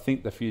 But I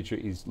think the future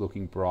is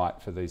looking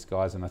bright for these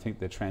guys, and I think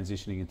they're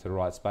transitioning into the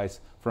right space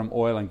from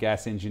oil and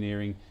gas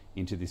engineering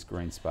into this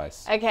green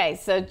space. Okay,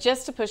 so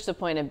just to push the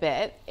point a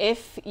bit,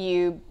 if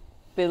you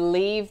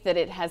believe that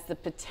it has the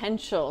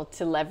potential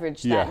to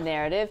leverage that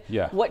narrative,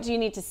 what do you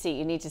need to see?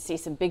 You need to see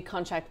some big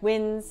contract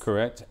wins.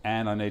 Correct,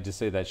 and I need to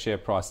see that share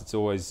price. It's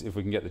always, if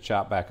we can get the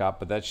chart back up,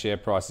 but that share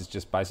price has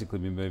just basically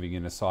been moving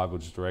in a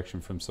sideways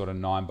direction from sort of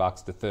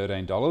 $9 to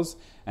 $13,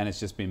 and it's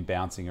just been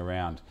bouncing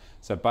around.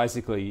 So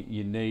basically,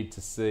 you need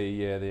to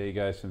see, there you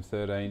go, from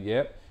 13,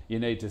 You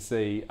need to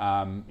see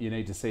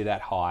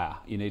that higher.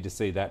 You need to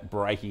see that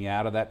breaking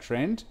out of that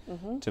trend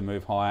to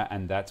move higher,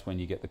 and that's when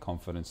you get the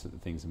confidence that the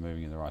things are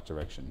moving in the right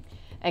direction.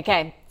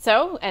 Okay,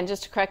 so, and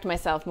just to correct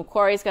myself,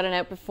 Macquarie's got an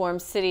outperform,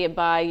 Citi a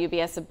buy,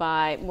 UBS a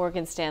buy,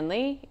 Morgan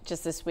Stanley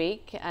just this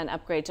week an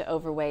upgrade to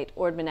overweight,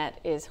 Ord Minnett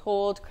is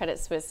hold, Credit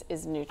Suisse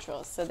is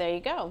neutral. So there you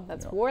go.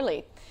 That's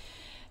Worley.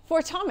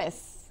 For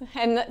Thomas.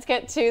 And let's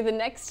get to the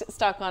next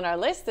stock on our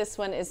list. This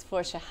one is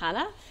for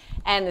Shahana,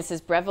 and this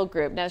is Breville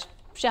Group. Now,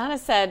 Shahana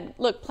said,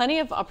 look, plenty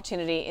of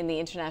opportunity in the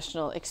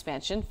international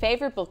expansion,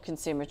 favorable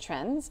consumer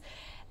trends,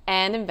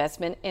 and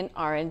investment in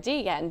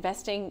R&D. Yeah,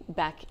 investing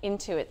back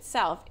into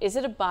itself. Is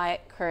it a buy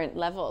at current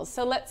levels?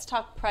 So let's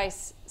talk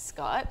price,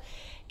 Scott.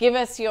 Give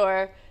us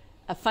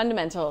a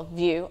fundamental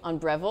view on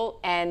Breville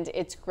and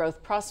its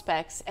growth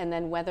prospects, and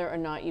then whether or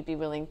not you'd be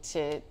willing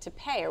to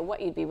pay, or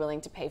what you'd be willing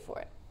to pay for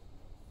it.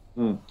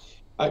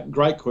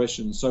 Great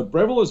question. So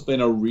Breville has been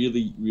a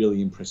really,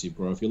 really impressive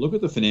growth. If you look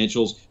at the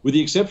financials, with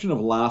the exception of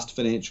last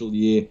financial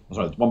year,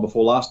 the one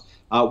before last,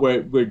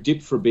 where it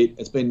dipped for a bit,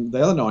 it's been the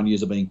other 9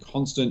 years have been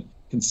constant,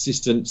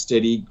 consistent,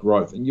 steady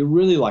growth. And you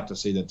really like to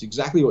see that. It's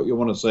exactly what you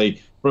want to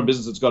see from a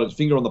business that's got its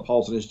finger on the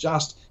pulse and is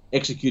just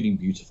executing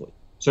beautifully.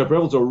 So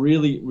Breville's a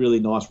really, really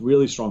nice,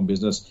 really strong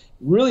business.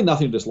 Really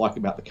nothing to dislike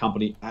about the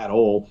company at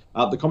all.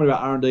 The comment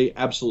about R&D,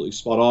 absolutely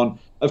spot on.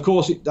 Of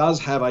course, it does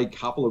have a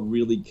couple of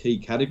really key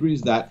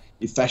categories that,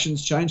 if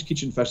fashions change,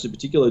 kitchen fashions in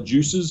particular,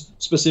 juices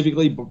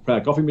specifically,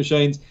 coffee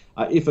machines,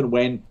 if and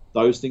when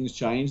those things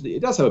change, it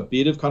does have a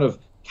bit of kind of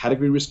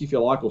category risk, if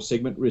you like, or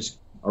segment risk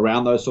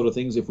around those sort of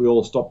things. If we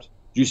all stopped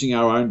juicing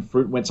our own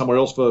fruit, went somewhere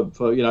else for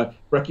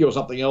brekkie or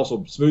something else,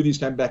 or smoothies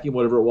came back in,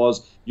 whatever it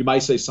was, you may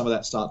see some of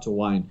that start to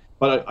wane.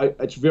 But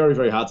it's very,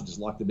 very hard to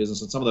dislike the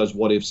business, and some of those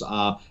what-ifs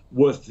are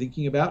worth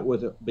thinking about,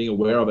 worth being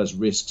aware of as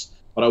risks,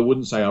 but I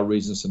wouldn't say are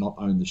reasons to not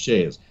own the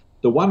shares.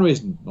 The one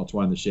reason not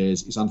to own the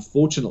shares is,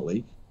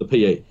 unfortunately, the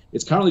PE.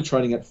 It's currently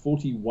trading at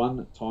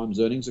 41 times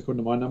earnings,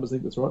 according to my numbers. I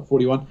think that's right,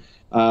 41.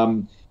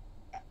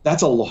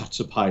 That's a lot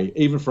to pay,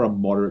 even for a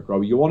moderate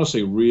grower. You want to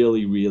see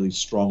really, really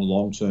strong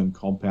long-term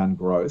compound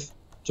growth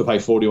to pay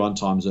 41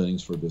 times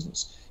earnings for a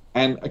business.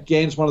 And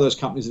again, it's one of those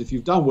companies that if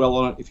you've done well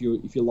on it, if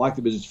you like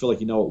the business, you feel like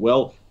you know it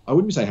well, I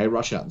wouldn't be saying, hey,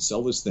 rush out and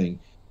sell this thing.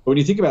 But when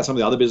you think about some of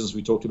the other business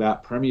we talked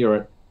about, Premier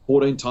at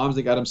 14 times, I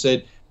think Adam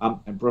said,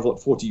 and Breville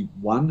at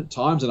 41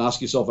 times, and ask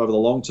yourself over the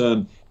long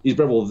term, is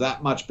Breville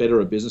that much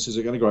better a business? Is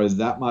it going to grow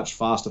that much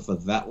faster for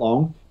that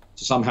long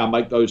to somehow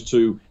make those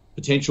two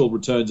potential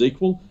returns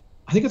equal?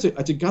 I think it's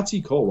a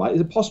gutsy call, right?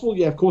 Is it possible?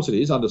 Yeah, of course it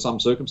is, under some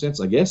circumstance,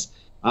 I guess.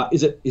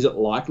 Is it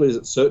likely? Is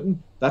it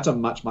certain? That's a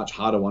much, much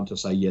harder one to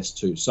say yes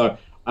to. So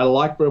I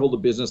like Breville, the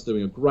business,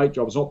 doing a great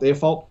job. It's not their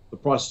fault. The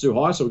price is too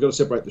high, so we've got to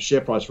separate the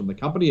share price from the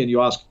company. And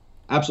you ask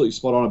absolutely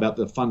spot on about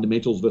the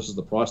fundamentals versus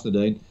the price,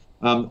 Nadine.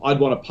 I'd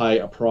want to pay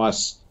a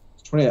price,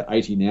 it's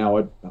 $28.80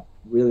 now.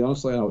 Really,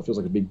 honestly, I know it feels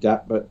like a big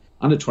dap, but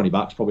under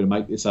 $20 probably to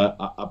make this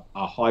a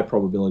high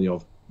probability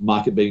of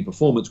market-beating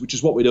performance, which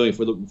is what we're doing if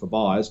we're looking for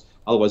buyers.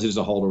 Otherwise, it is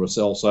a hold or a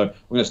sell. So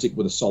we're going to stick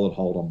with a solid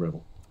hold on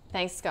Breville.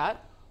 Thanks,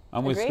 Scott.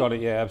 I'm with Scotty.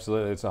 Yeah,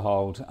 absolutely. It's a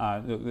hold.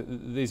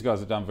 These guys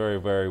have done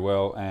very, very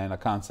well, and I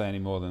can't say any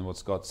more than what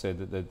Scott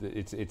said. That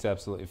it's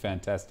absolutely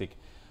fantastic.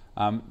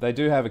 They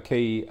do have a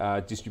key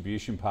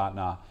distribution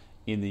partner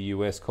in the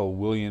US called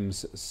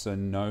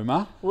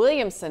Williams-Sonoma.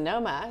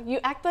 Williams-Sonoma? You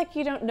act like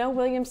you don't know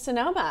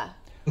Williams-Sonoma.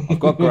 I've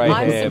got grey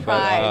hair. I'm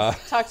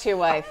surprised. Talk to your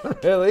wife.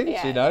 Really?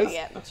 Yeah, she knows?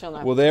 Yeah, she'll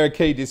know. Well, they're a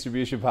key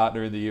distribution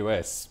partner in the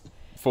US.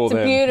 It's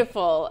a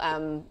beautiful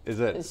is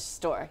it?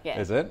 store. Yeah.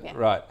 Is it? Yeah.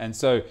 Right. And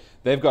so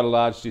they've got a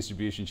large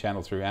distribution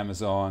channel through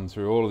Amazon,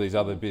 through all of these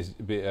other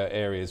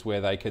areas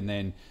where they can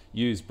then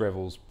use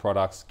Breville's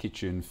products,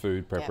 kitchen,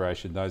 food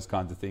preparation, those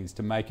kinds of things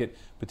to make it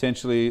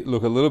potentially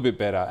look a little bit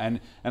better. And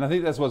I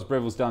think that's what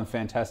Breville's done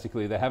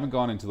fantastically. They haven't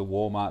gone into the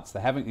Walmarts. They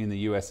haven't in the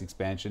US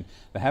expansion.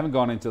 They haven't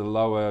gone into the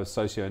lower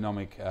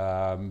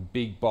socioeconomic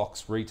big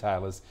box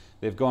retailers.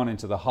 They've gone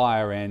into the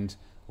higher end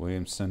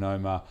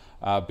Williams-Sonoma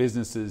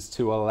businesses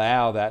to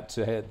allow that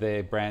to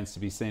their brands to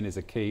be seen as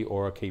a key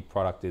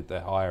product at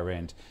the higher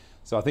end.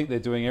 So I think they're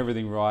doing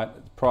everything right.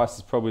 The price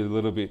is probably a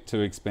little bit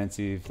too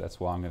expensive. That's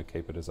why I'm going to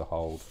keep it as a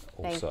hold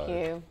also.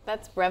 Thank you.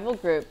 That's Breville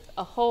Group,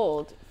 a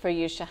hold for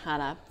you,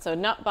 Shahana. So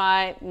not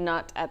buy,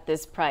 not at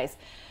this price.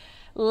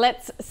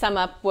 Let's sum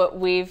up what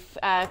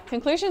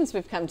conclusions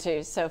we've come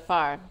to so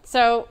far.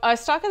 So our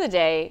stock of the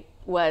day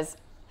was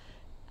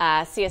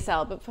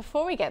CSL, but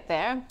before we get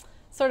there,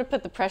 sort of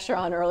put the pressure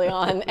on early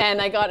on,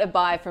 and I got a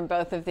buy from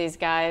both of these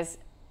guys.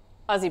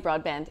 Aussie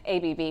Broadband,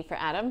 ABB for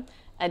Adam,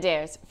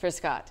 Adair's for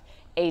Scott,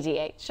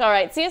 ADH. All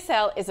right,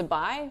 CSL is a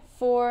buy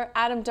for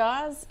Adam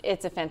Dawes.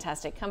 It's a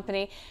fantastic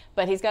company,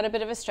 but he's got a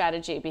bit of a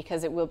strategy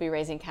because it will be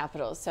raising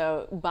capital.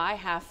 So buy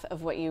half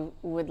of what you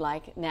would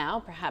like now,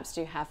 perhaps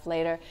do half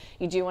later.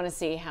 You do want to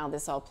see how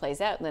this all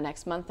plays out in the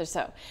next month or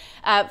so.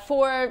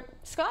 For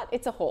Scott,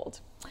 it's a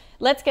hold.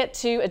 Let's get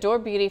to Adore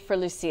Beauty for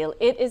Lucille.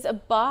 It is a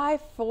buy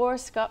for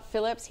Scott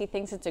Phillips. He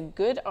thinks it's a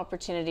good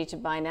opportunity to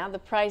buy now. The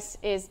price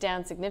is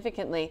down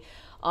significantly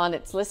on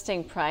its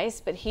listing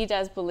price, but he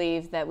does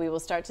believe that we will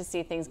start to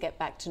see things get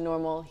back to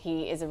normal.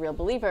 He is a real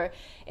believer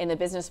in the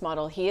business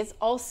model. He is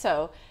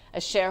also a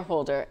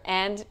shareholder.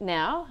 And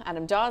now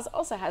Adam Dawes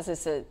also has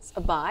this as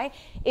a buy.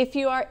 If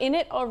you are in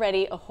it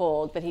already, a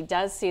hold, but he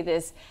does see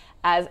this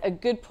as a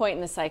good point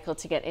in the cycle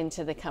to get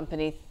into the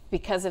company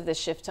because of the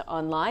shift to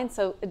online.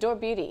 So Adore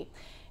Beauty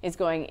is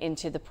going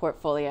into the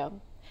portfolio.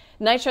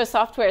 Nitro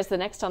Software is the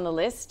next on the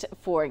list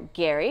for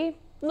Gary.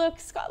 look,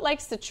 Scott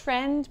likes the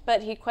trend,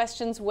 but he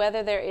questions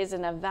whether there is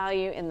enough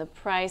value in the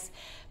price.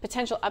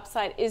 Potential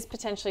upside is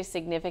potentially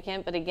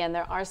significant, but again,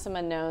 there are some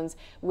unknowns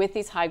with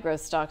these high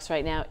growth stocks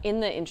right now in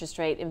the interest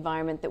rate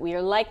environment that we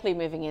are likely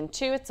moving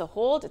into. It's a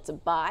hold, it's a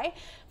buy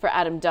for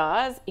Adam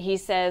Dawes. He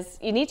says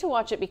you need to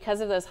watch it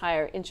because of those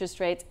higher interest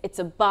rates. It's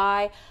a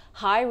buy,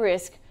 high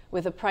risk,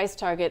 with a price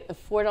target of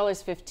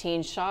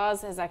 $4.15.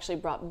 Shaw's has actually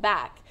brought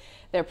back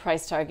their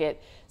price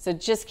target. So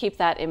just keep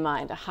that in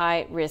mind, a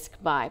high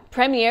risk buy.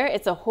 Premier,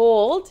 it's a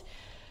hold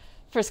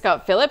for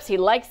Scott Phillips. He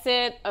likes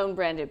it, own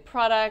branded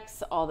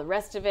products, all the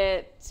rest of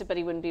it, but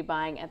he wouldn't be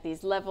buying at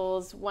these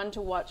levels. One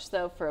to watch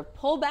though for a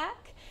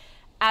pullback.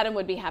 Adam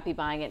would be happy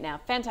buying it now.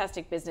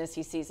 Fantastic business.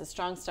 He sees a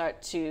strong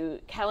start to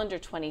calendar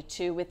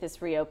 22 with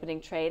this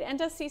reopening trade and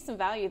does see some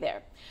value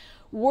there.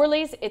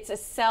 Worley's, it's a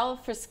sell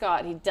for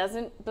Scott. He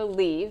doesn't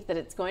believe that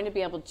it's going to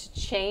be able to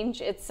change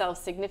itself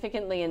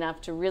significantly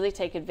enough to really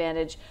take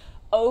advantage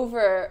of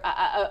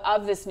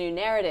this new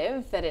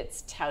narrative that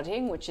it's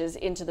touting, which is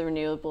into the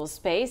renewable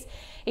space.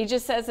 He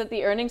just says that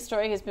the earnings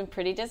story has been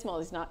pretty dismal.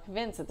 He's not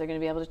convinced that they're going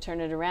to be able to turn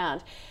it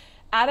around.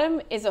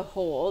 Adam is a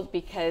hold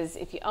because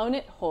if you own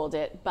it, hold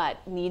it, but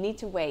you need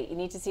to wait. You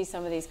need to see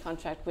some of these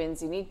contract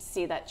wins. You need to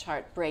see that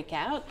chart break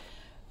out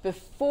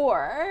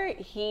before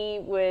he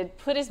would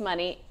put his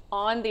money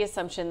on the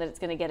assumption that it's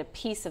going to get a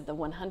piece of the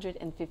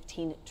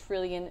 $115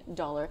 trillion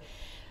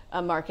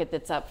market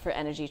that's up for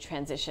energy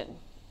transition.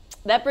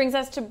 That brings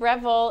us to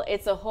Breville.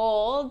 It's a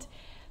hold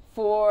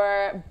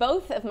for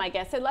both of my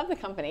guests. I love the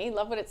company,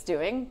 love what it's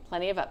doing,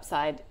 plenty of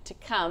upside to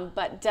come,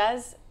 but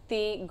does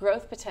the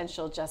growth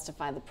potential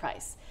justify the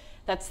price?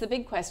 That's the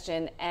big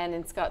question, and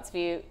in Scott's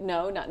view,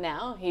 no, not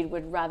now. He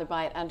would rather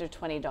buy it under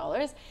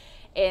 $20.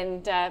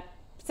 And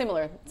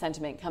similar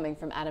sentiment coming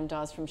from Adam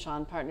Dawes from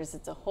Shaw Partners.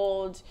 It's a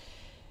hold.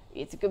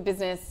 It's a good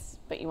business,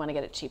 but you want to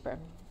get it cheaper.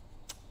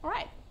 All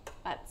right,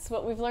 that's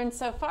what we've learned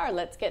so far.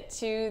 Let's get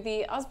to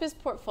the Ausbiz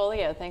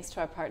portfolio. Thanks to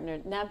our partner,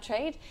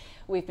 NabTrade.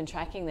 We've been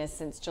tracking this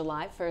since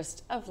July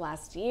 1st of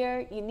last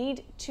year. You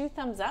need 2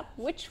 thumbs up,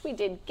 which we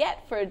did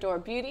get for Adore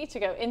Beauty to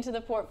go into the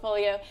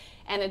portfolio,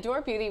 and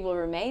Adore Beauty will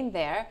remain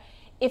there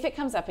if it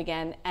comes up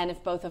again, and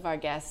if both of our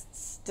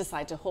guests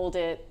decide to hold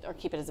it or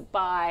keep it as a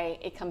buy.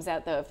 It comes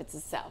out, though, if it's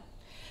a sell.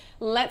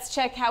 Let's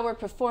check how we're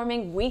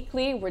performing.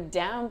 Weekly, we're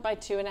down by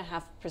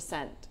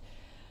 2.5%.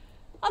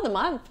 On the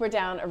month, we're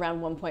down around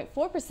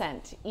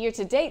 1.4%. Year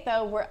to date,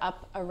 though, we're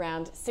up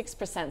around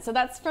 6%. So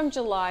that's from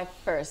July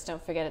 1st.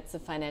 Don't forget it's a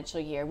financial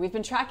year. We've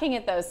been tracking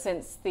it, though,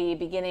 since the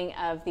beginning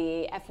of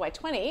the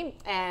FY20,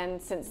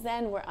 and since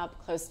then, we're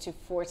up close to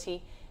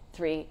 43%.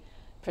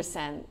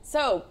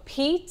 So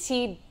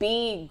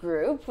PTB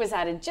Group was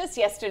added just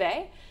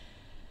yesterday.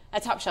 A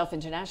Top Shelf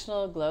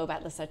International, Globe,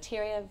 Atlas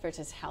Arteria,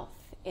 Virtus Health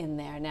in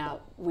there. Now,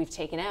 we've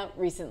taken out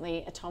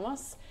recently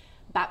Atomos,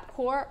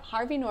 Bapcor,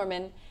 Harvey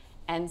Norman,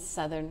 and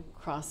Southern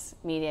Cross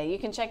Media. You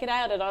can check it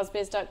out at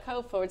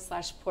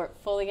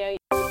ausbiz.co/portfolio.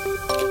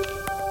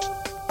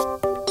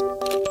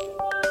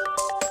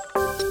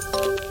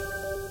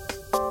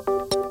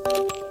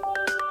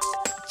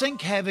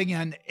 Think having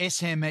an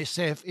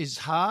SMSF is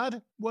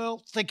hard?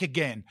 Well, think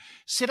again.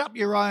 Set up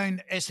your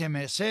own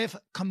SMSF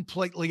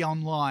completely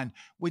online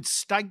with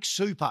Stake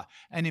Super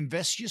and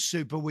invest your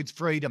super with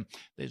freedom.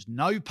 There's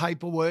no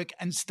paperwork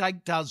and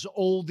Stake does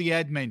all the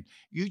admin.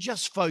 You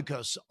just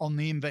focus on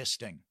the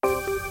investing.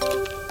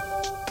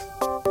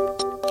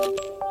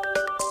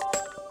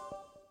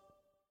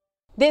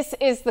 This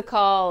is The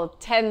Call,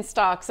 10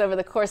 stocks over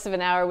the course of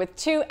an hour with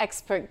 2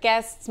 expert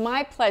guests.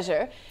 My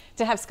pleasure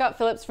to have Scott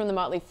Phillips from The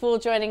Motley Fool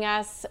joining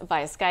us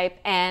via Skype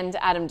and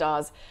Adam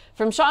Dawes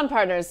from Shaw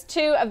Partners,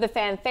 2 of the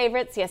fan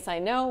favorites. Yes, I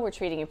know, we're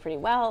treating you pretty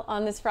well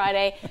on this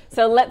Friday.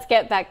 So let's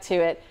get back to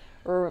it.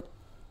 Redbubble,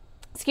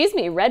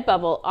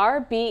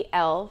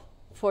 RBL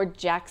for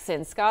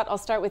Jackson. Scott, I'll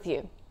start with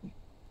you.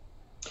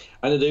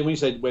 And Nadine, when you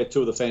say we're 2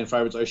 of the fan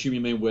favourites, I assume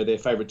you mean we're their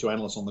favourite 2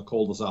 analysts on the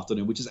call this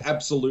afternoon, which is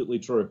absolutely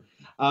true.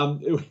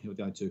 We're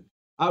going to.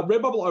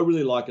 Redbubble I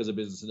really like as a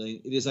business, Nadine.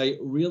 It is a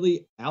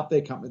really out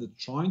there company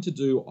that's trying to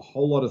do a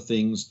whole lot of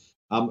things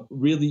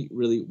really,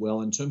 really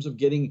well in terms of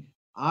getting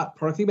art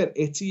product. Think about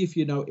Etsy, if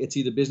you know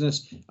Etsy, the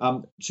business,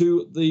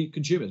 to the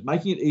consumers,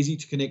 making it easy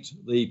to connect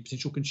the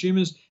potential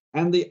consumers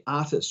and the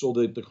artists or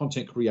the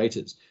content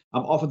creators.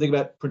 Often think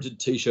about printed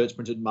T-shirts,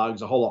 printed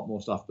mugs, a whole lot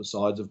more stuff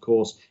besides, of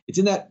course. It's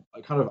in that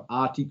kind of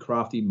arty,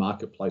 crafty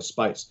marketplace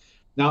space.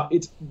 Now,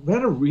 it's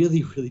had a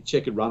really, really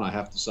checkered run, I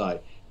have to say.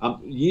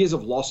 Years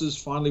of losses,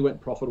 finally went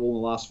profitable in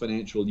the last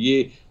financial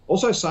year.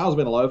 Also, sales have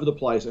been all over the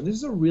place, and this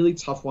is a really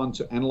tough one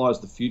to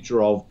analyze the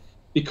future of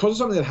because of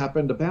something that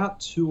happened about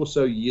 2 or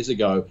so years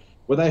ago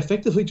where they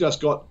effectively just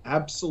got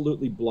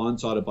absolutely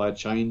blindsided by a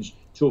change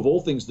to, of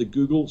all things, the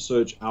Google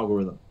search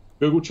algorithm.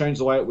 Google changed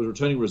the way it was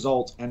returning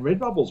results, and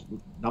Redbubble's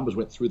numbers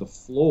went through the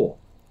floor.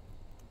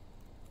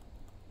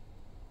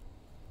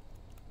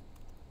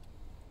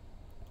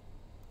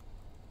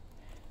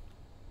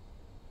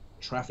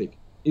 Traffic.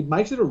 It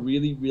makes it a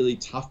really, really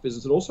tough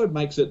business. It also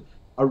makes it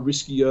a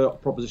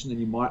riskier proposition than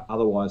you might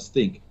otherwise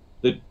think.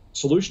 The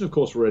solution, of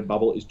course, for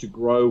Redbubble is to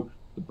grow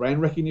the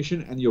brand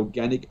recognition and the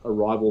organic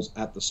arrivals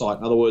at the site.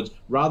 In other words,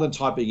 rather than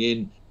typing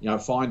in,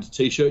 find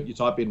t-shirt, you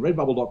type in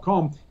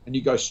redbubble.com and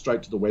you go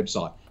straight to the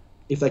website.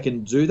 If they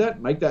can do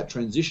that, make that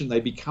transition,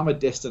 they become a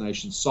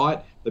destination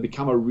site, they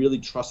become a really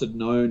trusted,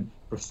 known,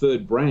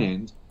 preferred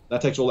brand.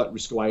 That takes all that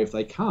risk away. If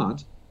they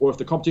can't, or if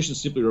the competition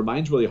simply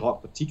remains really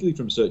hot, particularly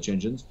from search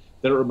engines,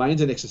 then it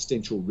remains an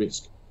existential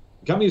risk.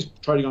 The company is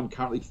trading on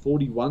currently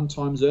 41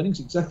 times earnings,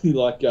 exactly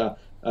like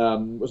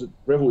was it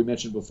Revel we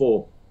mentioned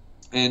before.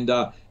 And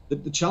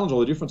the challenge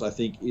or the difference, I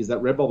think, is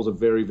that Redbubble is a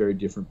very, very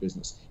different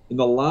business. In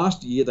the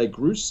last year, they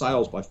grew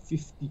sales by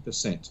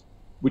 50%,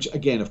 which,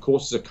 again, of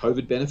course, is a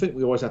COVID benefit.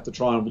 We always have to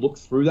try and look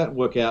through that and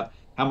work out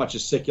how much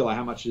is secular,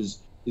 how much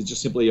is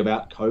just simply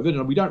about COVID.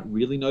 And we don't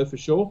really know for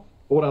sure.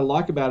 But what I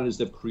like about it is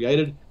they've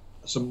created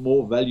some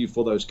more value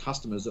for those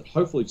customers that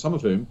hopefully, some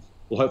of whom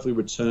will hopefully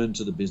return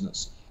to the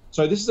business.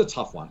 So this is a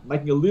tough one,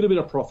 making a little bit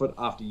of profit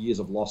after years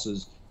of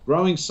losses,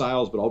 growing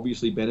sales, but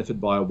obviously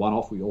benefited by a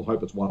one-off. We all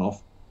hope it's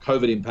one-off.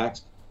 COVID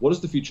impact. What does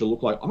the future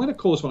look like? I'm going to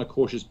call this one a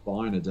cautious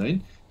buy,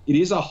 Nadine. It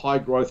is a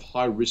high-growth,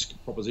 high-risk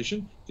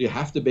proposition, so you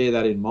have to bear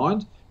that in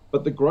mind.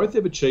 But the growth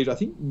they've achieved, I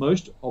think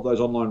most of those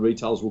online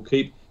retailers will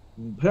keep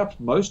perhaps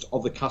most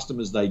of the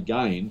customers they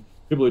gain.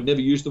 People who'd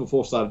never used them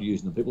before started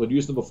using them. People who'd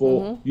used them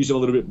before use them a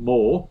little bit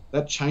more.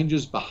 That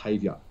changes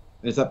behaviour.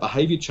 And if that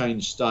behaviour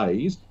change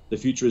stays, the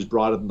future is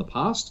brighter than the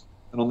past.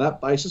 And on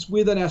that basis,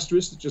 with an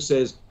asterisk that just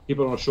says, keep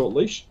it on a short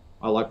leash,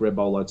 I like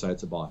Redbubble. I'd say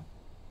it's a buy.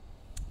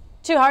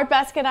 Too hard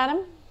basket,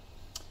 Adam?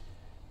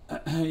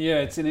 Yeah,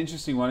 it's an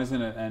interesting one,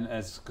 isn't it? And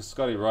as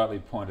Scotty rightly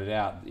pointed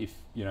out, if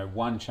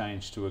one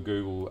change to a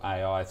Google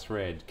AI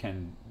thread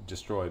can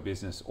destroy a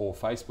business, or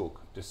Facebook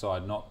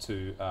decide not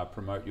to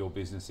promote your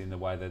business in the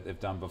way that they've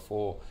done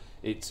before,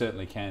 it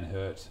certainly can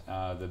hurt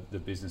the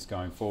business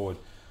going forward.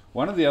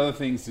 One of the other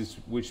things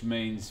which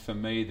means for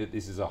me that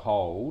this is a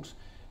hold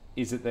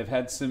is that they've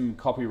had some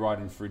copyright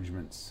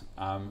infringements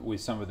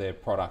with some of their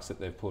products that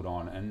they've put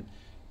on, and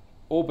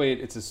albeit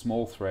it's a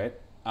small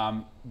threat,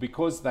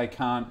 because they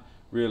can't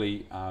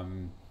really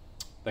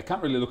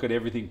look at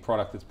everything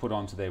product that's put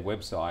onto their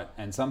website,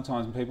 and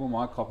sometimes people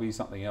might copy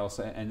something else,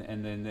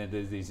 and then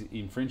there's these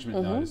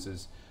infringement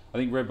notices. I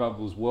think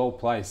Redbubble is well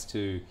placed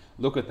to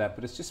look at that,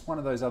 but it's just one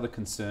of those other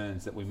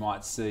concerns that we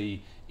might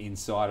see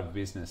inside of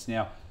business.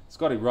 Now,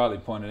 Scotty rightly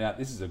pointed out,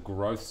 this is a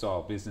growth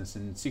style business,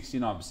 and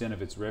 69%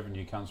 of its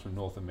revenue comes from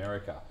North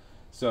America.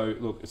 So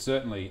look,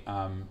 certainly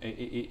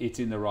it's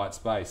in the right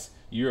space.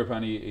 Europe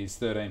only is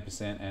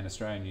 13%, and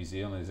Australia and New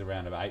Zealand is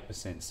around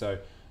 8%. So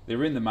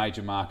they're in the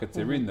major markets.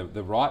 They're in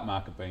the right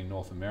market, being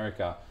North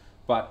America.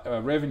 But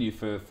revenue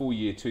for full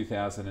year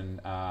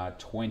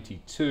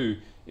 2022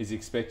 is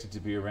expected to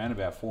be around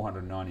about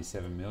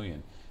 497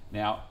 million.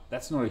 Now,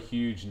 that's not a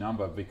huge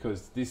number,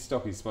 because this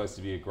stock is supposed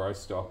to be a growth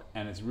stock,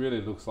 and it really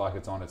looks like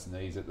it's on its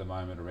knees at the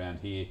moment around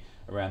here,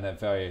 around that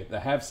value. They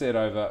have said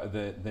over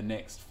the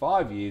next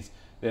 5 years,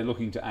 they're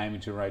looking to aiming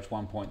to reach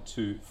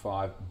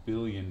 $1.25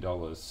 billion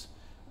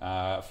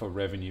for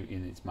revenue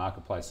in its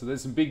marketplace. So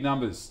there's some big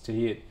numbers to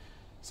hit.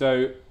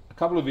 So a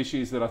couple of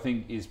issues that I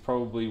think is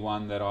probably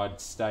one that I'd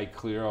stay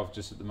clear of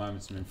just at the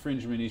moment, some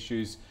infringement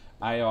issues,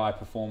 AI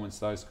performance,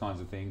 those kinds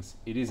of things.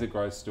 It is a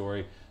growth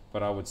story,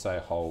 but I would say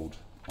hold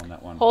on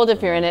that one. Hold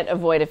if you're in it,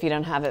 avoid if you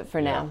don't have it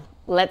for now.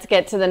 Let's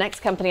get to the next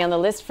company on the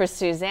list for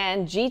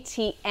Suzanne,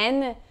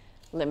 GTN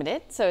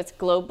Limited. So it's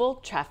Global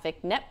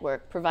Traffic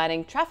Network,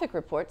 providing traffic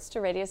reports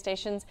to radio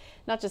stations,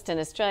 not just in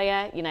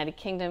Australia, United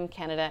Kingdom,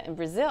 Canada, and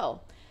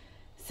Brazil.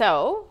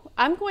 So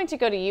I'm going to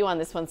go to you on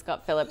this one,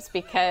 Scott Phillips,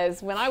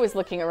 because when I was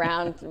looking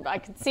around, I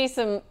could see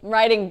some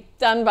writing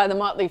done by the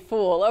Motley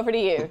Fool. Over to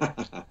you.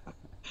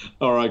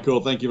 All right, cool.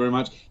 Thank you very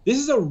much. This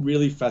is a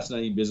really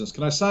fascinating business.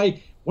 Can I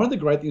say, one of the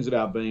great things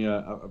about being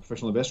a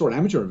professional investor, or an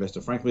amateur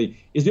investor, frankly,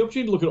 is the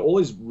opportunity to look at all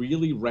these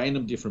really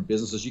random different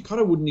businesses you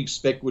kind of wouldn't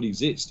expect would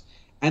exist,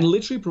 and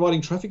literally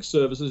providing traffic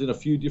services in a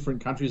few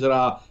different countries that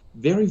are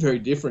very, very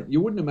different. You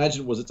wouldn't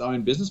imagine it was its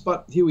own business,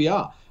 but here we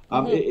are.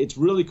 It's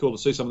really cool to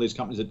see some of these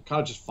companies that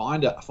kind of just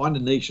find a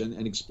niche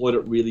and exploit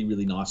it really,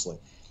 really nicely.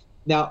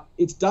 Now,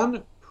 it's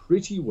done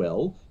pretty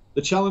well.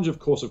 The challenge, of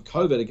course, of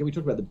COVID, again, we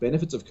talked about the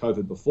benefits of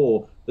COVID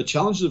before. The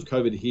challenges of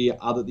COVID here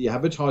are that the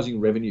advertising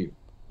revenue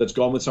that's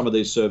gone with some of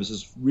these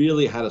services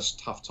really had a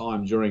tough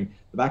time during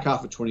the back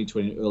half of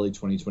 2020 and early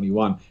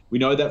 2021. We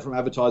know that from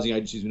advertising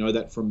agencies. We know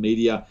that from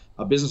media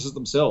businesses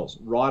themselves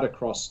right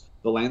across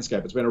the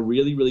landscape. It's been a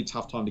really, really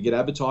tough time to get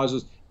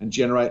advertisers and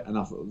generate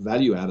enough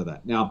value out of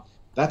that. Now,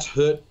 that's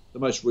hurt the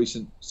most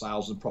recent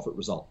sales and profit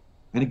result.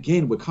 And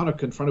again, we're kind of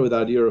confronted with the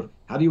idea of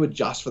how do you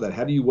adjust for that?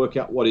 How do you work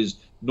out what is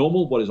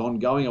normal, what is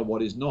ongoing, and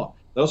what is not?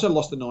 They also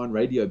lost the 9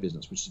 radio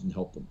business, which didn't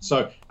help them.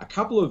 So a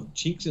couple of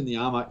chinks in the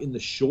armor in the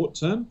short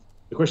term.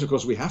 The question, of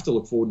course, we have to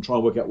look forward and try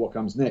and work out what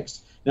comes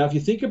next. Now, if you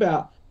think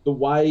about the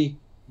way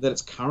that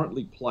it's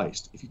currently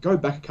placed, if you go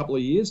back a couple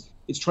of years,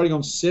 it's trading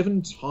on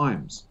 7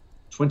 times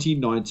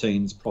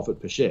 2019's profit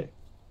per share.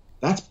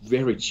 That's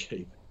very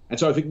cheap. And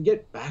so if it can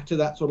get back to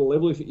that sort of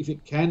level, if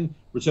it can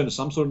return to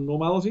some sort of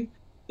normality,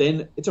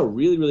 then it's a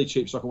really, really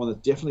cheap stock and one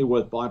that's definitely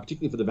worth buying,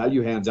 particularly for the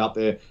value hounds out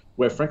there,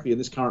 where frankly in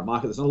this current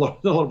market there's not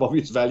a lot of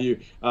obvious value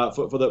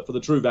for the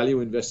true value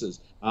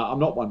investors. I'm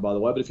not one, by the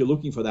way, but if you're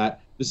looking for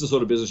that, this is the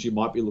sort of business you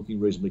might be looking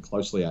reasonably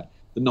closely at.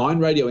 The Nine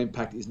radio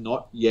impact is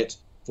not yet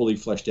fully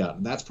fleshed out,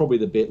 and that's probably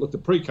the bet. Look, the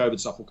pre-COVID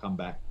stuff will come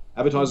back.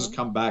 Advertisers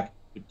come back.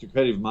 The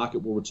competitive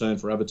market will return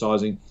for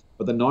advertising,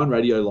 but the Nine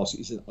radio loss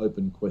is an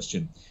open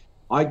question.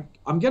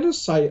 I'm going to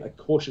say a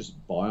cautious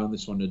buy on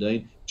this one,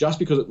 Nadine, just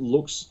because it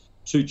looks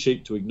too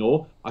cheap to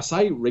ignore. I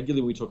say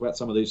regularly when we talk about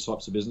some of these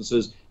types of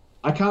businesses,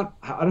 I don't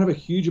have a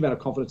huge amount of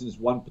confidence in this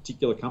one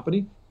particular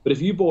company, but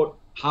if you bought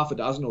half a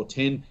dozen or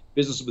 10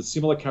 businesses with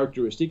similar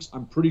characteristics,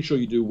 I'm pretty sure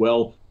you do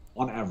well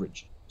on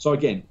average. So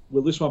again,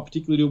 will this one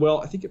particularly do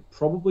well? I think it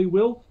probably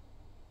will.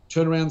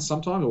 Turn around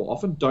sometimes or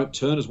often. Don't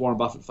turn, as Warren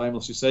Buffett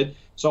famously said.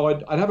 So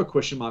I'd have a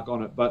question mark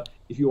on it. But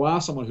if you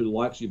are someone who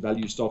likes your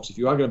value stocks, if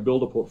you are going to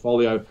build a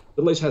portfolio that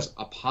at least has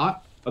a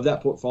part of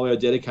that portfolio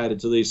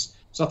dedicated to this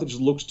stuff that just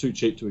looks too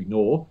cheap to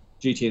ignore,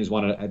 GTN is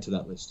one to add to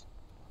that list.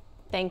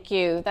 Thank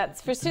you. That's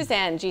for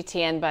Suzanne,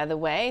 GTN, by the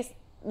way.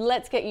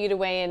 Let's get you to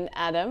weigh in,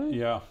 Adam.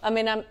 Yeah. I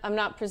mean, I'm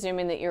not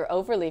presuming that you're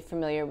overly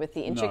familiar with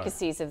the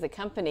intricacies of the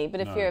company,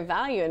 but if you're a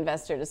value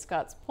investor, to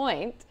Scott's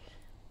point.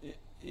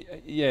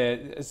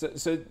 Yeah.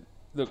 So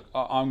look,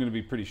 I'm going to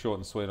be pretty short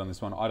and sweet on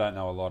this one. I don't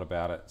know a lot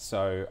about it.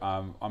 So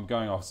I'm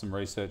going off some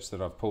research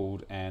that I've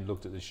pulled and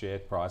looked at the share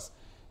price.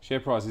 Share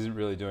price isn't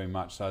really doing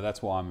much, so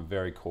that's why I'm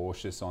very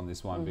cautious on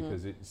this one,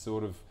 because it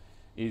sort of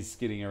is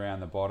skidding around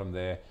the bottom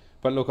there.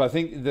 But look, I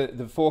think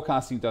the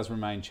forecasting does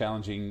remain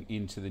challenging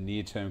into the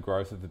near-term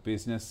growth of the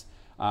business.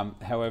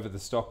 However, the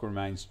stock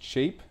remains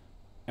cheap,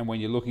 and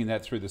when you're looking at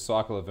that through the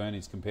cycle of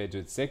earnings compared to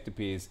its sector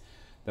peers,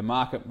 the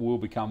market will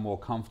become more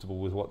comfortable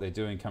with what they're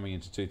doing coming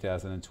into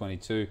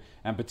 2022,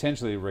 and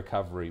potentially a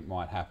recovery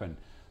might happen.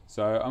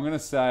 So I'm going to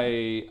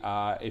say,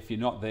 if you're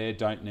not there,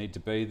 don't need to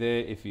be there.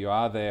 If you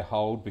are there,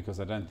 hold, because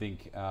I don't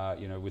think,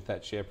 with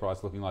that share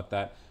price looking like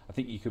that, I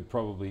think you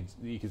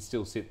could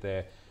still sit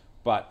there.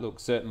 But look,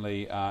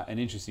 certainly an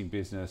interesting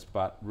business,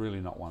 but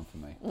really not one for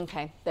me.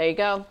 Okay, there you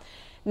go.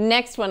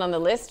 Next one on the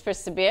list for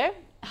Sabir,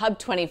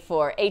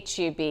 Hub24,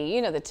 HUB, you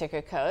know the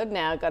ticker code.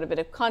 Now, got a bit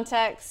of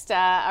context.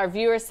 Our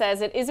viewer says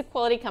it is a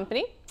quality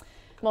company,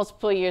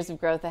 multiple years of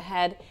growth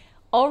ahead,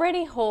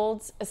 already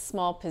holds a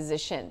small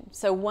position.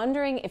 So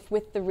wondering if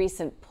with the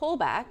recent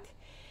pullback,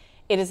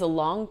 it is a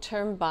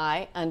long-term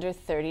buy under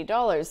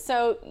 $30.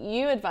 So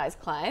you advise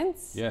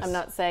clients. Yes. I'm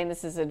not saying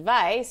this is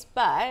advice,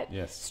 but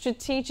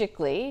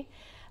strategically,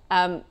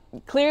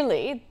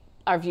 clearly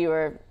our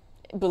viewer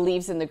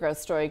believes in the growth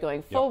story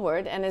going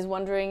forward and is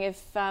wondering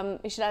if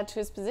he should add to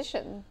his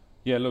position.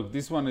 Yeah, look,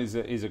 this one is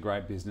a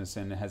great business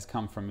and has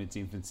come from its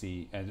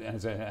infancy and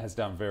has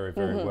done very,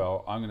 very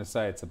well. I'm going to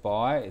say it's a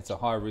buy. It's a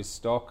high-risk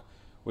stock.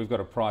 We've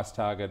got a price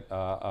target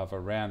of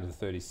around the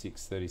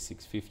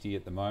 36.50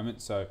 at the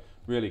moment, so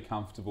really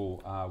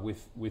comfortable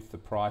with the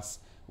price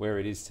where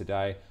it is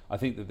today. I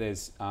think that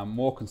there's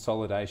more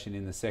consolidation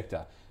in the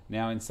sector.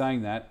 Now, in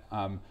saying that,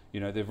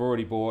 they've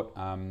already bought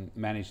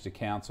managed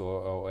accounts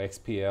or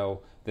XPL.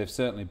 They've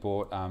certainly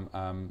bought.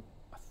 Are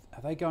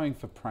they going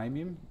for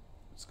premium,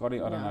 Scotty?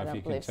 I don't know if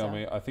you can tell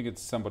me. I think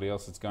it's somebody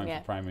else that's going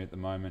for premium at the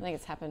moment. I think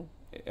it's happened.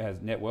 It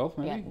has Net Wealth,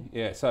 maybe.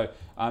 Yeah. So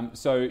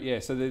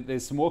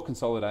there's some more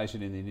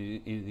consolidation in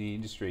the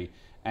industry.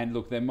 And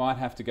look, they might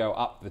have to go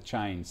up the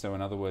chain. So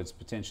in other words,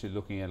 potentially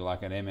looking at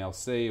like an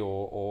MLC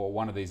or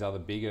one of these other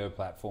bigger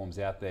platforms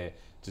out there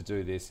to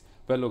do this.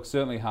 But look,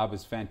 certainly Hub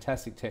is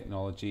fantastic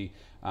technology.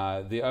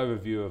 The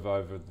overview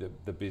of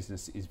the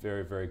business is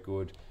very, very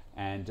good.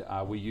 And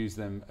we use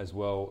them as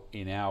well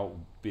in our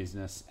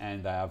business.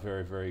 And they are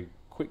very, very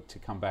quick to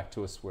come back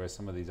to us, whereas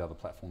some of these other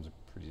platforms are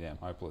pretty damn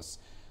hopeless.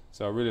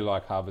 So I really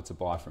like Hub. It's a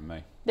buy from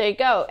me. There you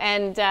go.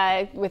 And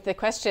with the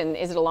question,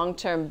 is it a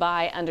long-term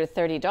buy under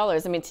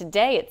 $30? I mean,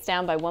 today it's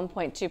down by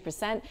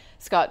 1.2%.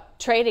 Scott,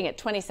 trading at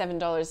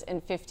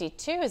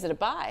 $27.52. Is it a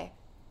buy?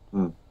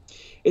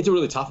 It's a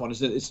really tough one,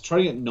 isn't it? It's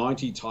trading at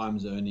 90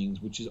 times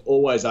earnings, which is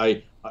always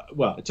it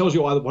tells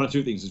you either one or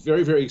two things. It's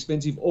very, very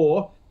expensive,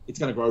 or it's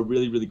going to grow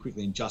really, really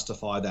quickly and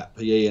justify that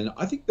PE. And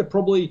I think that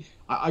probably,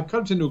 I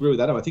kind of tend to agree with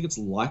that. I think it's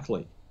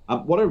likely.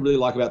 What I really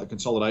like about the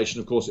consolidation,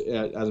 of course,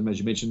 as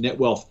you mentioned, Net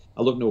Wealth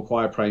are looking to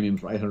acquire Premium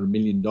for $800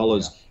 million. Yeah.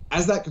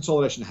 As that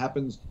consolidation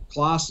happens,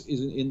 Class is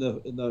in the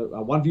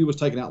one view was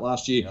taken out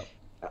last year.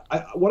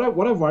 Yeah. What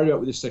I've worried about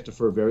with this sector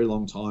for a very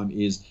long time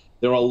is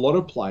there are a lot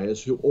of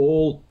players who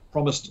all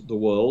promised the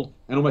world,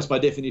 and almost by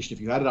definition, if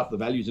you added up the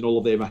values in all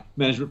of their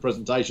management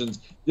presentations,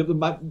 the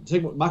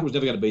market was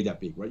never going to be that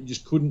big, right? You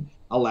just couldn't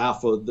allow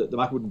for the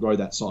market wouldn't grow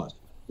that size.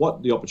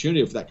 What the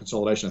opportunity for that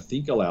consolidation, I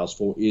think, allows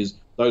for is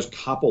those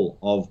couple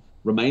of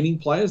remaining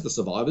players, the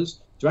survivors,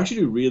 to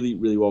actually do really,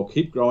 really well,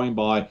 keep growing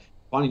by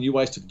finding new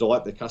ways to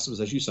delight their customers,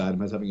 as you say,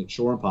 Adam, as having it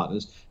Shaw and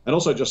Partners, and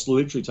also just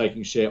literally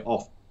taking share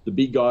off the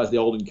big guys, the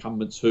old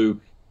incumbents who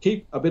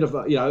keep a bit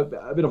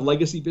of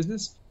legacy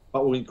business,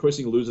 but will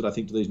increasingly lose it, I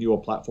think, to these newer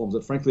platforms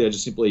that, frankly, are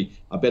just simply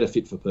a better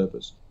fit for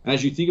purpose. And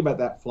as you think about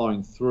that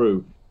flowing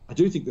through, I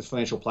do think this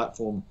financial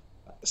platform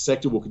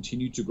sector will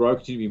continue to grow,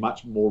 continue to be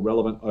much more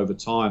relevant over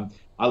time.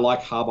 I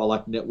like Hub, I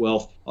like Net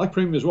Wealth, I like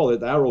Premium as well.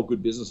 They are all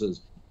good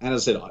businesses. And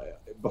as I said,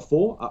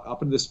 before,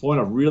 up until this point,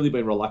 I've really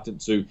been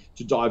reluctant to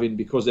dive in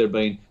because there have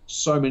been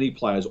so many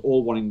players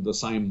all wanting the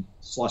same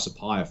slice of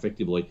pie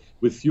effectively,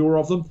 with fewer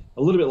of them.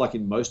 A little bit like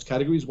in most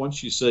categories,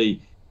 once you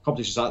see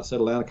competition start to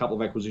settle down, a couple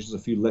of acquisitions, a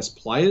few less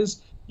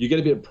players, you get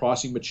a bit of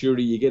pricing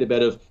maturity, you get a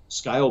bit of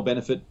scale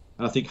benefit,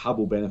 and I think Hub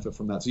will benefit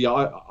from that. So yeah,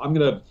 I'm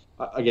going to,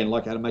 again,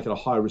 like Adam, make it a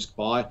high risk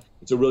buy.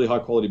 It's a really high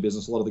quality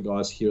business. A lot of the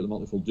guys here at the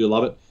Motley Fool do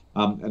love it,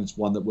 and it's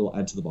one that we'll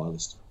add to the buy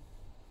list.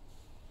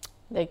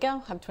 There you go,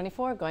 Hub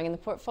 24 going in the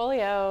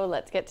portfolio.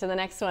 Let's get to the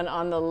next one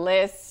on the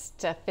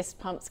list. Fist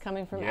pumps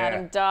coming from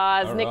Adam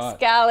Dawes. All Nick right.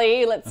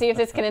 Scali, let's see if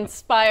this can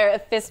inspire a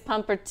fist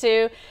pump or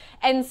two.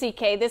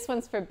 NCK, this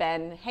one's for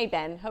Ben. Hey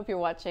Ben, hope you're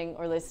watching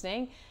or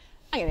listening.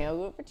 I'm going to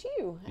go over to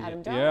you,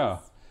 Adam Dawes. Yeah.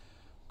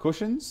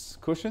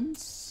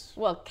 Cushions?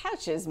 Well,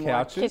 couches more.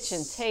 Couches,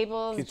 Kitchen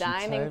tables,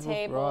 dining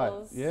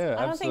tables. Right. Yeah,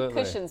 I don't absolutely.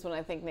 think cushions when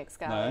I think Nick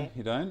Scali. No,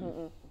 you don't?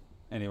 Mm-mm.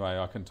 Anyway,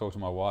 I can talk to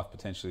my wife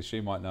potentially.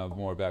 She might know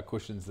more about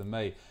cushions than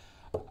me.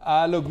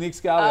 Look, Nick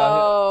Scali.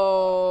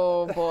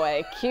 Oh,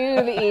 boy. Cue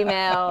the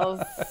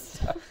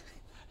emails.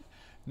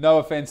 No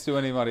offence to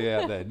anybody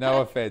out there.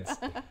 No offence.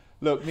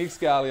 Look, Nick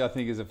Scali, I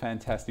think, is a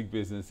fantastic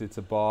business. It's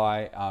a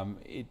buy.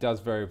 It does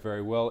very,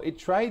 very well. It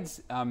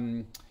trades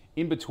in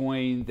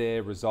between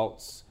their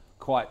results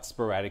quite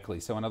sporadically.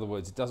 So, in other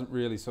words, it doesn't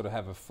really sort of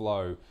have a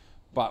flow.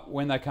 But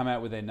when they come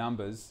out with their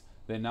numbers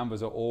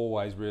are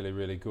always really,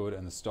 really good,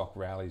 and the stock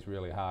rallies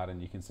really hard.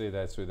 And you can see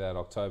that through that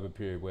October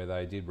period where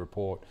they did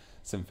report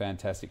some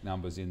fantastic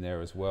numbers in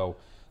there as well.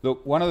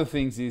 Look, one of the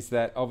things is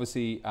that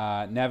obviously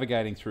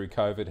navigating through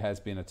COVID has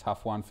been a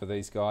tough one for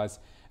these guys.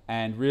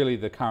 And really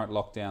the current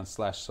lockdown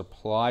 /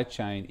 supply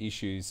chain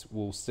issues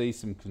will see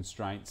some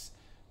constraints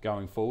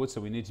going forward.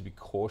 So we need to be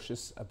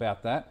cautious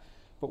about that.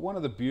 But one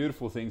of the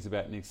beautiful things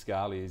about Nick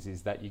Scali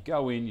is that you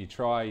go in, you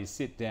try, you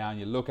sit down,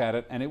 you look at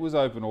it, and it was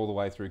open all the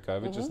way through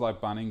COVID, just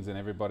like Bunnings and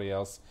everybody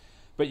else.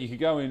 But you could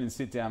go in and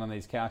sit down on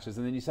these couches,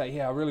 and then you say,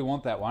 yeah, I really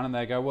want that one. And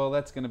they go, well,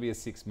 that's going to be a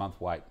 6-month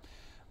wait,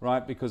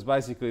 right? Because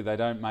basically they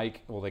don't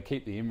make, or they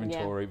keep the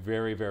inventory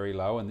very, very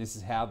low. And this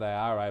is how they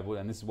are able,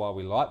 and this is why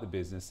we like the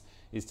business,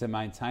 is to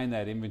maintain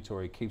that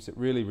inventory, keeps it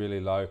really, really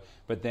low.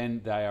 But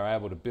then they are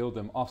able to build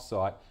them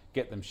off-site,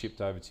 get them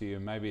shipped over to you.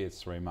 Maybe it's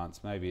 3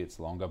 months, maybe it's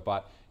longer,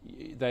 but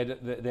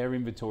their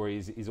inventory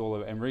is all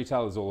about, and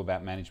retail is all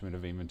about management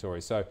of inventory.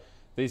 So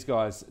these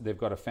guys, they've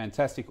got a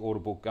fantastic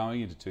order book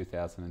going into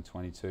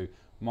 2022,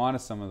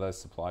 minus some of those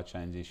supply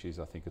chain issues.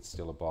 I think it's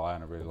still a buy,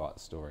 and I really like the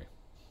story.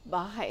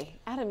 Buy.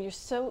 Adam, you're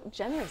so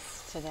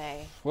generous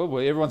today. Well,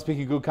 everyone's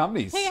picking good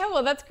companies. Yeah,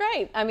 well, that's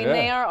great. I mean,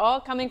 they are all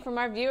coming from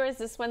our viewers.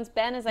 This one's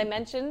Ben, as I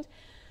mentioned.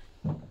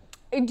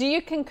 Do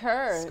you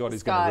concur?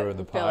 Scotty's going to ruin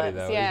the party,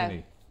 though, isn't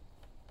he?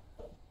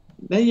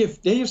 Now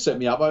you've set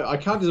me up. I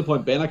can't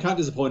disappoint Ben. I can't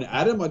disappoint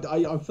Adam.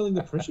 I'm feeling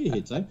the pressure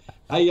here, team.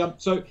 Hey,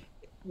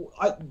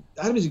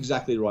 Adam is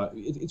exactly right.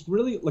 It's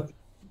really, like,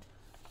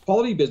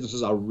 quality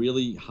businesses are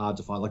really hard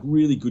to find, like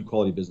really good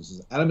quality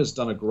businesses. Adam has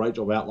done a great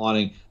job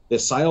outlining their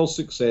sales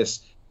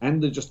success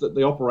and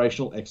the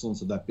operational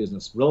excellence of that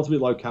business. Relatively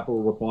low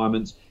capital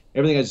requirements.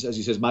 Everything, as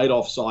he says, made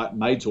off-site,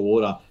 made to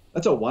order.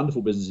 That's a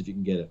wonderful business if you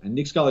can get it. And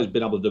Nick Scali has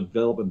been able to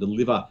develop and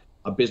deliver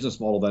a business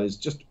model that is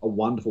just a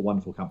wonderful,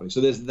 wonderful company. So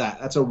there's that.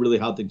 That's a really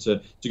hard thing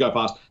to go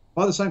past.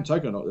 By the same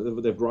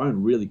token, they've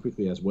grown really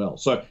quickly as well.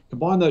 So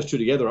combine those two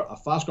together, a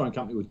fast-growing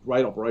company with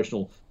great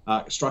operational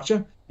structure,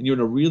 and you're in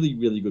a really,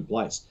 really good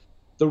place.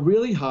 The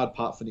really hard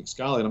part for Nick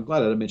Scali, and I'm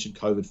glad I mentioned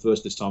COVID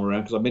first this time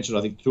around, because I mentioned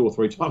I think 2 or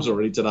 3 times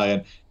already today,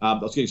 and I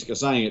was getting sick of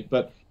saying it,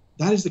 but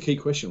that is the key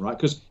question, right?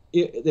 Because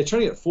they're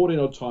trading at 14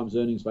 odd times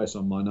earnings based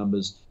on my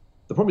numbers.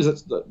 The problem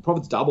is that the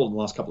profit's doubled in the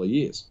last couple of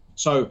years.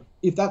 So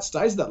if that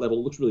stays at that level,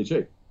 it looks really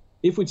cheap.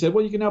 If we said,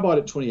 well, you can now buy it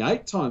at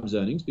 28 times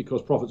earnings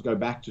because profits go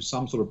back to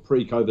some sort of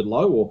pre-COVID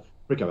low or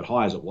pre-COVID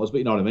high as it was, but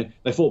you know what I mean?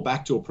 They fall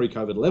back to a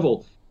pre-COVID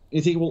level. And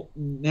you think, well,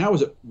 now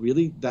is it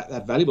really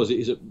that valuable?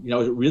 Is it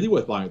really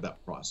worth buying at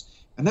that price?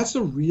 And that's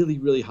the really,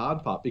 really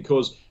hard part,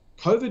 because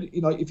COVID,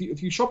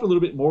 if you shopped a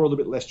little bit more or a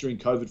little bit less during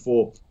COVID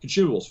for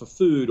consumables, for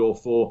food or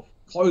for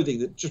clothing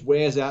that just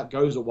wears out,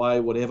 goes away,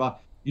 whatever,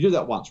 you do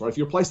that once, right? If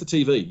you replace the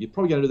TV, you're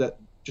probably going to do that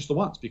just the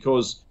once,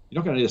 because you're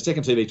not going to need a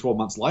second TV 12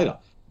 months later.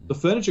 The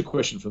furniture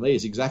question for me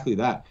is exactly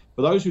that.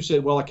 For those who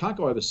said, well, I can't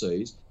go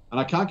overseas and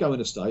I can't go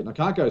interstate and I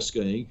can't go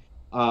skiing,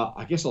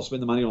 I guess I'll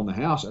spend the money on the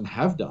house, and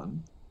have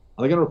done.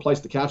 Are they going to replace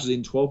the couches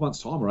in 12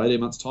 months' time or 18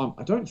 months' time?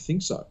 I don't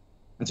think so.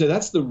 And so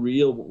that's the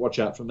real watch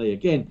out for me.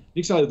 Again,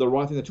 Nick Scali did the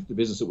right thing. They took the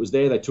business. It was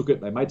there. They took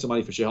it. They made some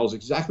money for shareholders,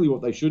 exactly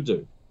what they should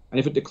do. And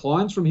if it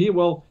declines from here,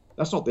 well,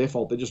 that's not their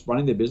fault. They're just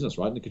running their business,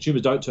 right? And the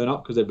consumers don't turn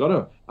up because they've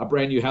got a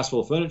brand new house full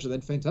of furniture,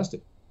 then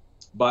fantastic.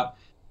 But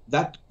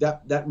that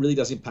really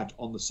does impact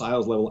on the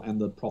sales level and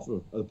the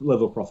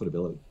level of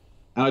profitability.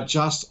 And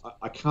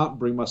I can't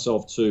bring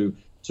myself to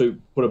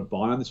put a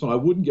buy on this one. I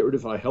wouldn't get rid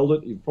of it if I held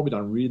it. You've probably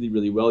done really,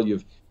 really well.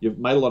 You've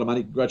made a lot of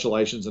money.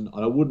 Congratulations. And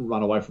I wouldn't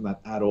run away from that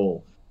at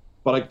all.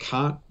 But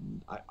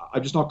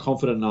I'm just not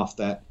confident enough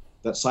that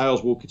that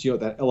sales will continue at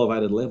that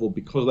elevated level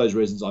because of those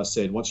reasons I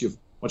said. Once you've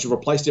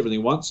replaced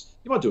everything once,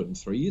 you might do it in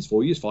 3 years,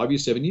 4 years, 5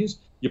 years, 7 years.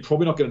 You're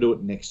probably not going to do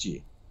it next year.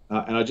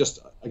 And I just,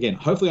 again,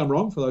 hopefully I'm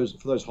wrong for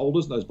those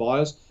holders and those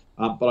buyers,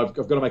 but I've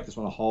got to make this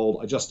one a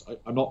hold.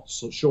 I'm not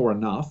so sure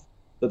enough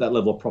that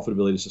level of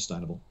profitability is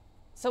sustainable.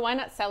 So why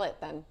not sell it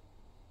then?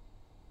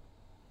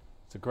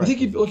 I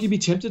think you'd be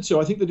tempted to.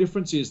 I think the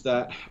difference is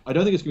that I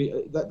don't think it's going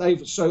to be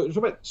that so it's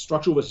about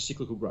structural versus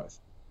cyclical growth.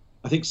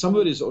 I think some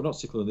of it is, or not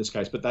cyclical in this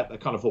case, but that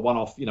kind of a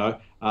one-off,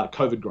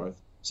 COVID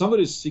growth. Some of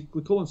it is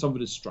cyclical and some of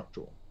it is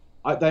structural.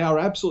 They are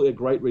absolutely a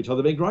great retailer.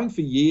 They've been growing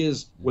for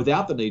years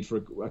without the need for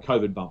a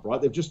COVID bump, right?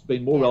 They've just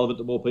been more relevant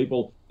to more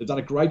people. They've done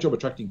a great job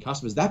attracting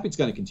customers. That bit's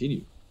going to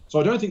continue. So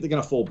I don't think they're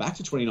going to fall back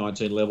to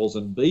 2019 levels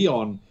and be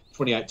on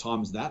 28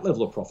 times that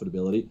level of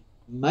profitability.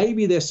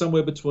 Maybe they're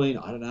somewhere between,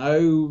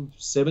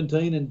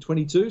 17 and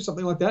 22,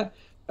 something like that.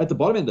 At the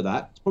bottom end of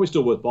that, it's probably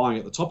still worth buying.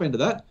 At the top end of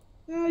that,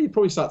 you'd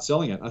probably start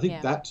selling it. I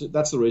think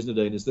that's the reason,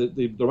 Nadine, is that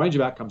the range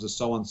of outcomes is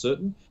so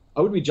uncertain. I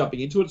wouldn't be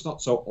jumping into it. It's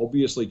not so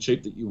obviously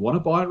cheap that you want to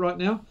buy it right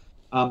now.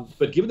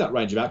 But given that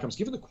range of outcomes,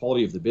 given the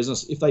quality of the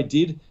business, if they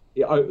did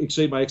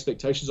exceed my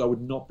expectations, I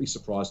would not be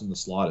surprised in the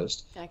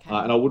slightest. Okay.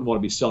 And I wouldn't want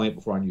to be selling it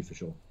before I knew for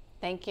sure.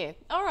 Thank you.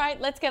 All right,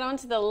 let's get on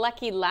to the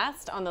lucky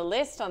last on the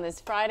list on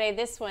this Friday.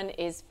 This one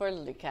is for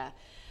Luca.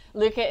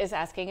 Luca is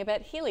asking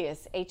about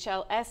Helios.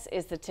 HLS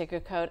is the ticker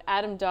code.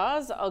 Adam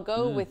Dawes, I'll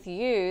go with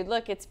you.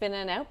 Look, it's been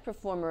an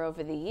outperformer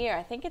over the year.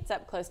 I think it's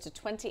up close to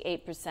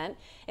 28%.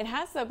 It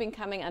has, though, been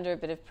coming under a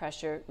bit of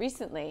pressure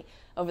recently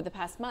over the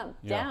past month,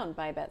 down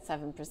by about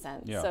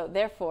 7%. Yeah. So,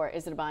 therefore,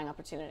 is it a buying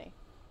opportunity?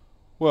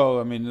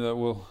 Well, I mean,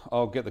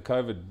 I'll get the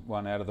COVID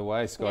one out of the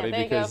way, Scotty,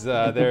 because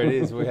there it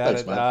is. We had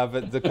it.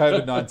 But the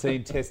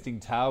COVID-19 testing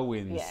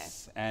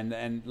tailwinds, and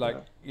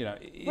we're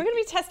going to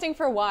be testing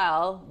for a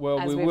while.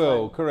 Well, we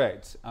will,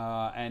 correct.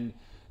 And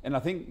I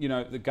think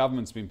the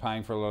government's been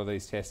paying for a lot of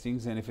these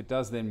testings, and if it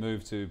does then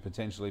move to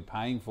potentially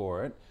paying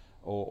for it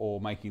or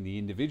making the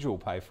individual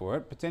pay for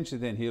it, potentially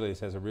then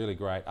Helios has a really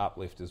great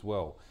uplift as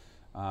well.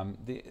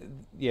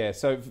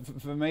 So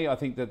for me, I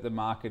think that the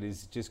market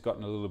has just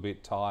gotten a little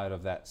bit tired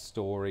of that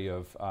story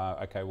of,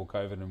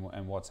 COVID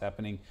and what's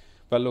happening.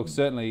 But look,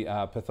 certainly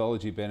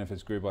pathology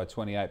benefits grew by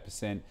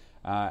 28%,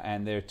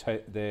 and their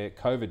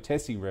COVID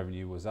testing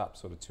revenue was up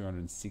sort of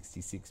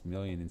 266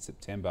 million in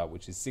September,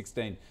 which is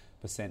 16%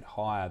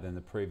 higher than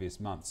the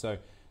previous month. So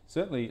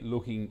certainly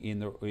looking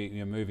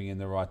moving in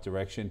the right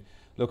direction.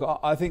 Look,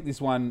 I think this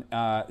one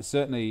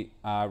certainly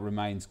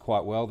remains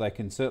quite well. They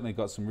can certainly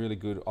got some really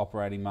good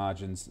operating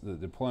margins. The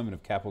deployment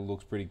of capital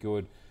looks pretty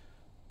good,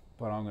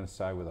 but I'm going to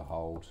stay with a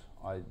hold.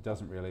 It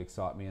doesn't really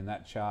excite me, and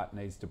that chart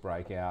needs to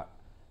break out.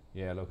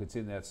 Yeah, look, it's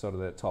in that sort of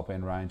that top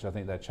end range. I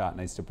think that chart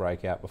needs to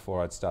break out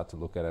before I'd start to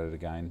look at it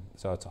again.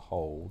 So it's a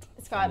hold.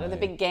 Scott, are the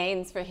big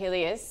gains for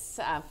Helios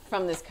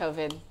from this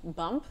COVID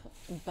bump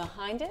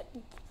behind it?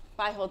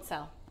 Buy, hold,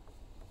 sell.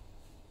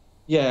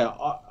 Yeah,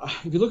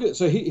 if you look at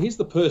here's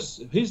the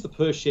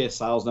per share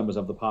sales numbers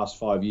of the past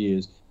 5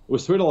 years. It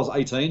was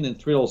 $3.18, then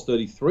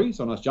 $3.33,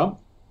 so a nice jump.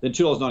 Then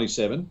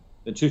 $2.97,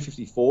 then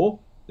 $2.54,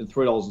 then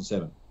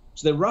 $3.07.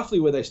 So they're roughly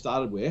where they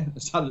started.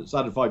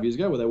 Started 5 years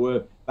ago, where they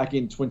were back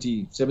in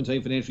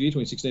 2017 financial year,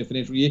 2016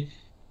 financial year,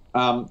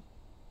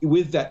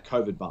 with that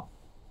COVID bump.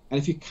 And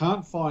if you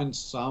can't find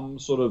some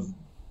sort of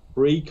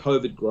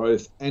pre-COVID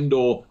growth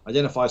and/or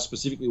identify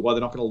specifically why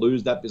they're not going to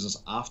lose that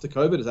business after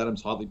COVID, as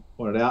Adam's highly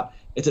pointed out,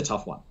 it's a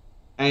tough one.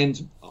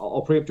 And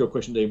I'll preempt your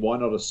question, Dean, why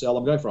not a sell?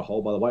 I'm going for a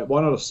hold, by the way.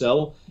 Why not a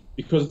sell?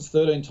 Because it's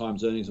 13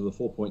 times earnings with a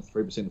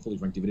 4.3% fully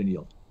franked dividend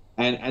yield.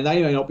 And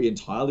they may not be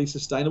entirely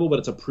sustainable, but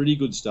it's a pretty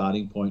good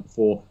starting point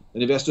for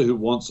an investor who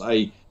wants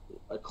a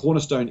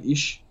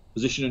cornerstone-ish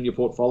position in your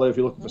portfolio. If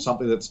you're looking for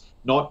something that's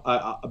not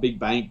a big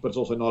bank, but it's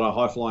also not a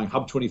high-flying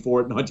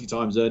Hub24 at 90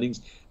 times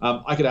earnings,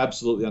 I could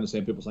absolutely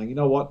understand people saying, you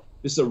know what,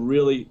 this is a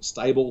really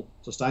stable,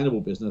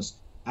 sustainable business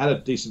at a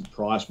decent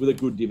price with a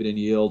good dividend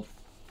yield.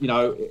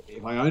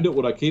 If I owned it,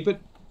 would I keep it?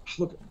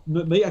 Look,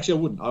 me, actually,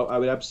 I wouldn't. I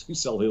would absolutely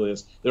sell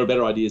Helios. There are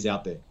better ideas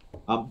out there.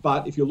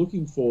 But if you're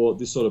looking for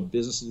this sort of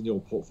business in your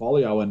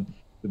portfolio, and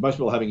with most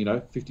people having,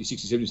 50,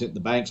 60, 70% in the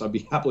banks, I'd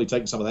be happily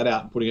taking some of that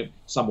out and putting it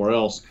somewhere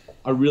else.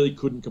 I really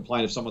couldn't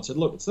complain if someone said,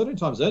 look, it's 13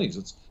 times earnings.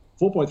 It's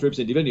 4.3%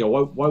 dividend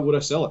yield. Why would I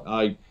sell it?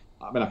 I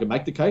mean, I can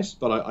make the case,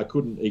 but I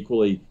couldn't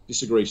equally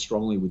disagree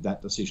strongly with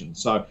that decision.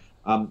 So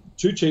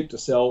too cheap to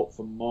sell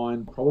for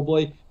mine,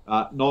 probably.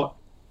 Not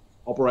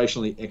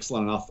operationally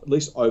excellent enough, at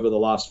least over the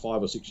last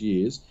 5 or 6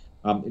 years.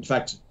 In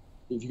fact,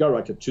 if you go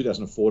right to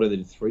 2014, they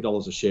did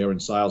 $3 a share in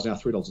sales, now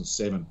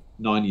 $3.07,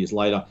 9 years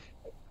later.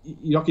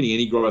 You're not getting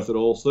any growth at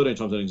all. 13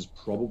 times earnings is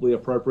probably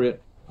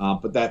appropriate,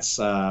 but that's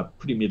a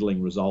pretty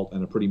middling result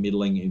and a pretty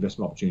middling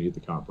investment opportunity at the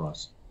current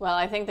price. Well,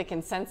 I think the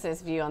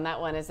consensus view on that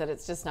one is that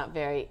it's just not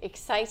very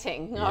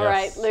exciting. All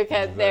right,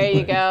 Luca, there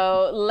you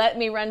go. Let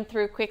me run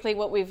through quickly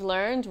what we've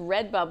learned.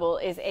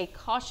 Redbubble is a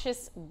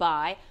cautious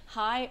buy,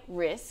 high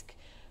risk.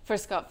 For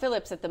Scott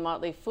Phillips at the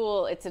Motley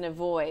Fool, it's an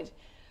avoid.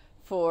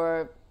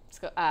 For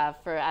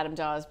for Adam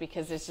Dawes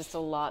because there's just a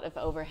lot of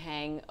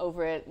overhang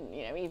over it.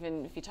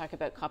 Even if you talk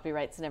about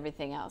copyrights and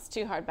everything else,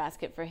 too hard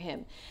basket for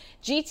him.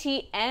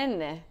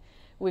 GTN,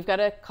 we've got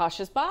a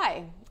cautious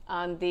buy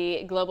on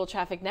the global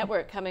traffic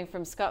network coming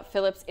from Scott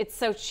Phillips. It's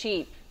so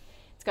cheap.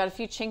 It's got a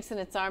few chinks in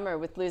its armor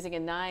with losing a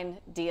 9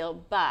 deal,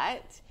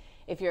 but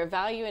if you're a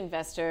value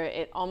investor,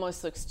 it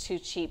almost looks too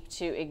cheap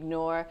to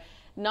ignore.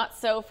 Not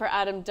so for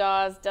Adam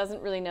Dawes,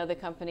 doesn't really know the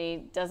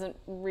company, doesn't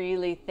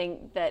really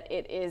think that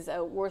it is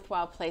a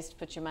worthwhile place to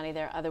put your money.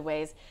 There are other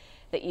ways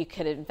that you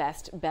could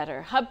invest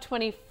better.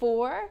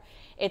 Hub24,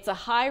 it's a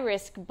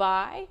high-risk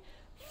buy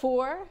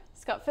for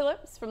Scott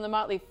Phillips from the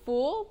Motley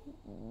Fool.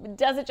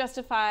 Does it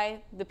justify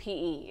the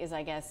PE is,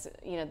 I guess,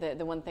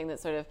 the one thing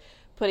that's sort of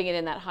putting it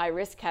in that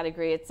high-risk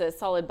category. It's a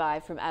solid buy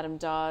from Adam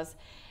Dawes.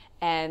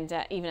 And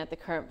even at the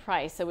current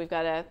price. So we've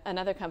got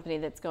another company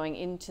that's going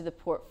into the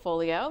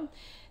portfolio.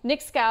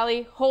 Nick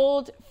Scali,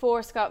 hold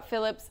for Scott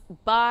Phillips,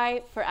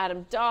 buy for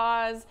Adam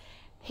Dawes.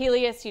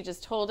 Helios, you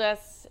just heard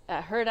us,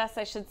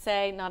 I should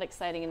say, not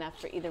exciting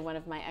enough for either one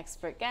of my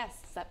expert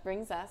guests. That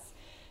brings us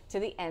to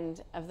the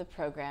end of the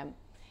program.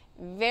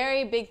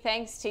 Very big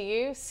thanks to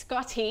you,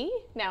 Scotty.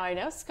 Now I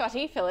know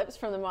Scotty Phillips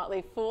from the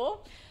Motley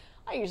Fool.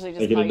 I usually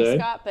just call you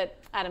Scott, but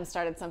Adam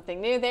started something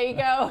new. There you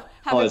go.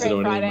 Have a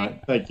great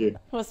Friday. Thank you.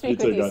 We'll speak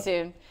with you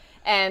soon.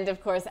 And,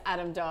 of course,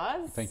 Adam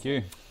Dawes. Thank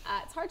you.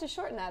 It's hard to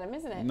shorten Adam,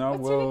 isn't it? No,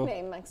 What's your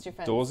nickname amongst your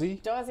friends?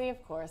 Dawsey. Dawsey,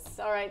 of course.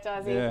 All right,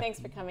 Dawsey, thanks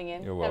for coming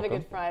in. You're welcome. Have a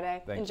good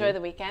Friday. Enjoy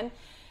the weekend.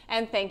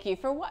 And thank you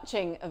for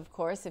watching, of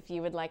course. If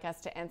you would like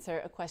us to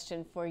answer a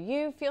question for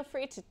you, feel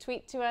free to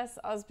tweet to us,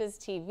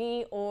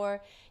 AusBizTV,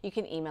 or you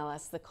can email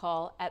us the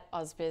call at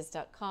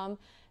ausbiz.com.au.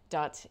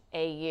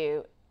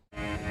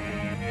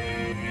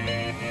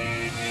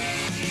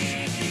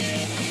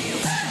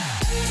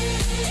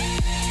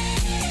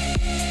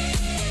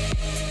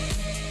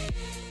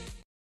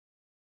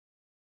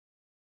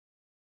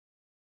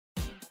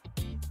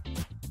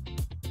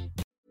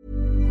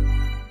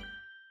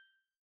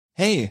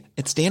 Hey,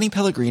 it's Danny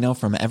Pellegrino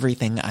from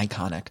Everything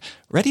Iconic.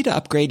 Ready to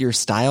upgrade your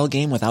style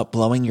game without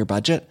blowing your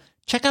budget?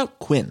 Check out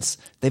Quince.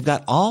 They've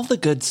got all the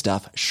good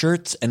stuff,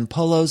 shirts and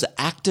polos,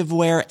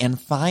 activewear, and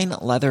fine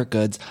leather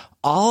goods,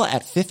 all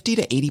at 50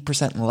 to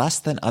 80% less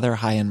than other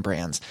high-end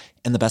brands.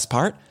 And the best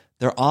part?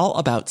 They're all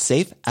about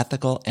safe,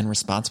 ethical, and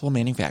responsible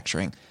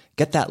manufacturing.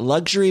 Get that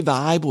luxury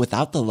vibe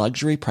without the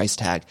luxury price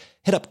tag.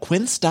 Hit up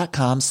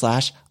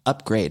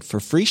quince.com/upgrade for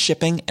free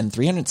shipping and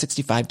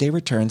 365-day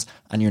returns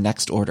on your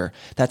next order.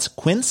 That's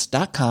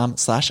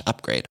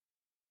quince.com/upgrade.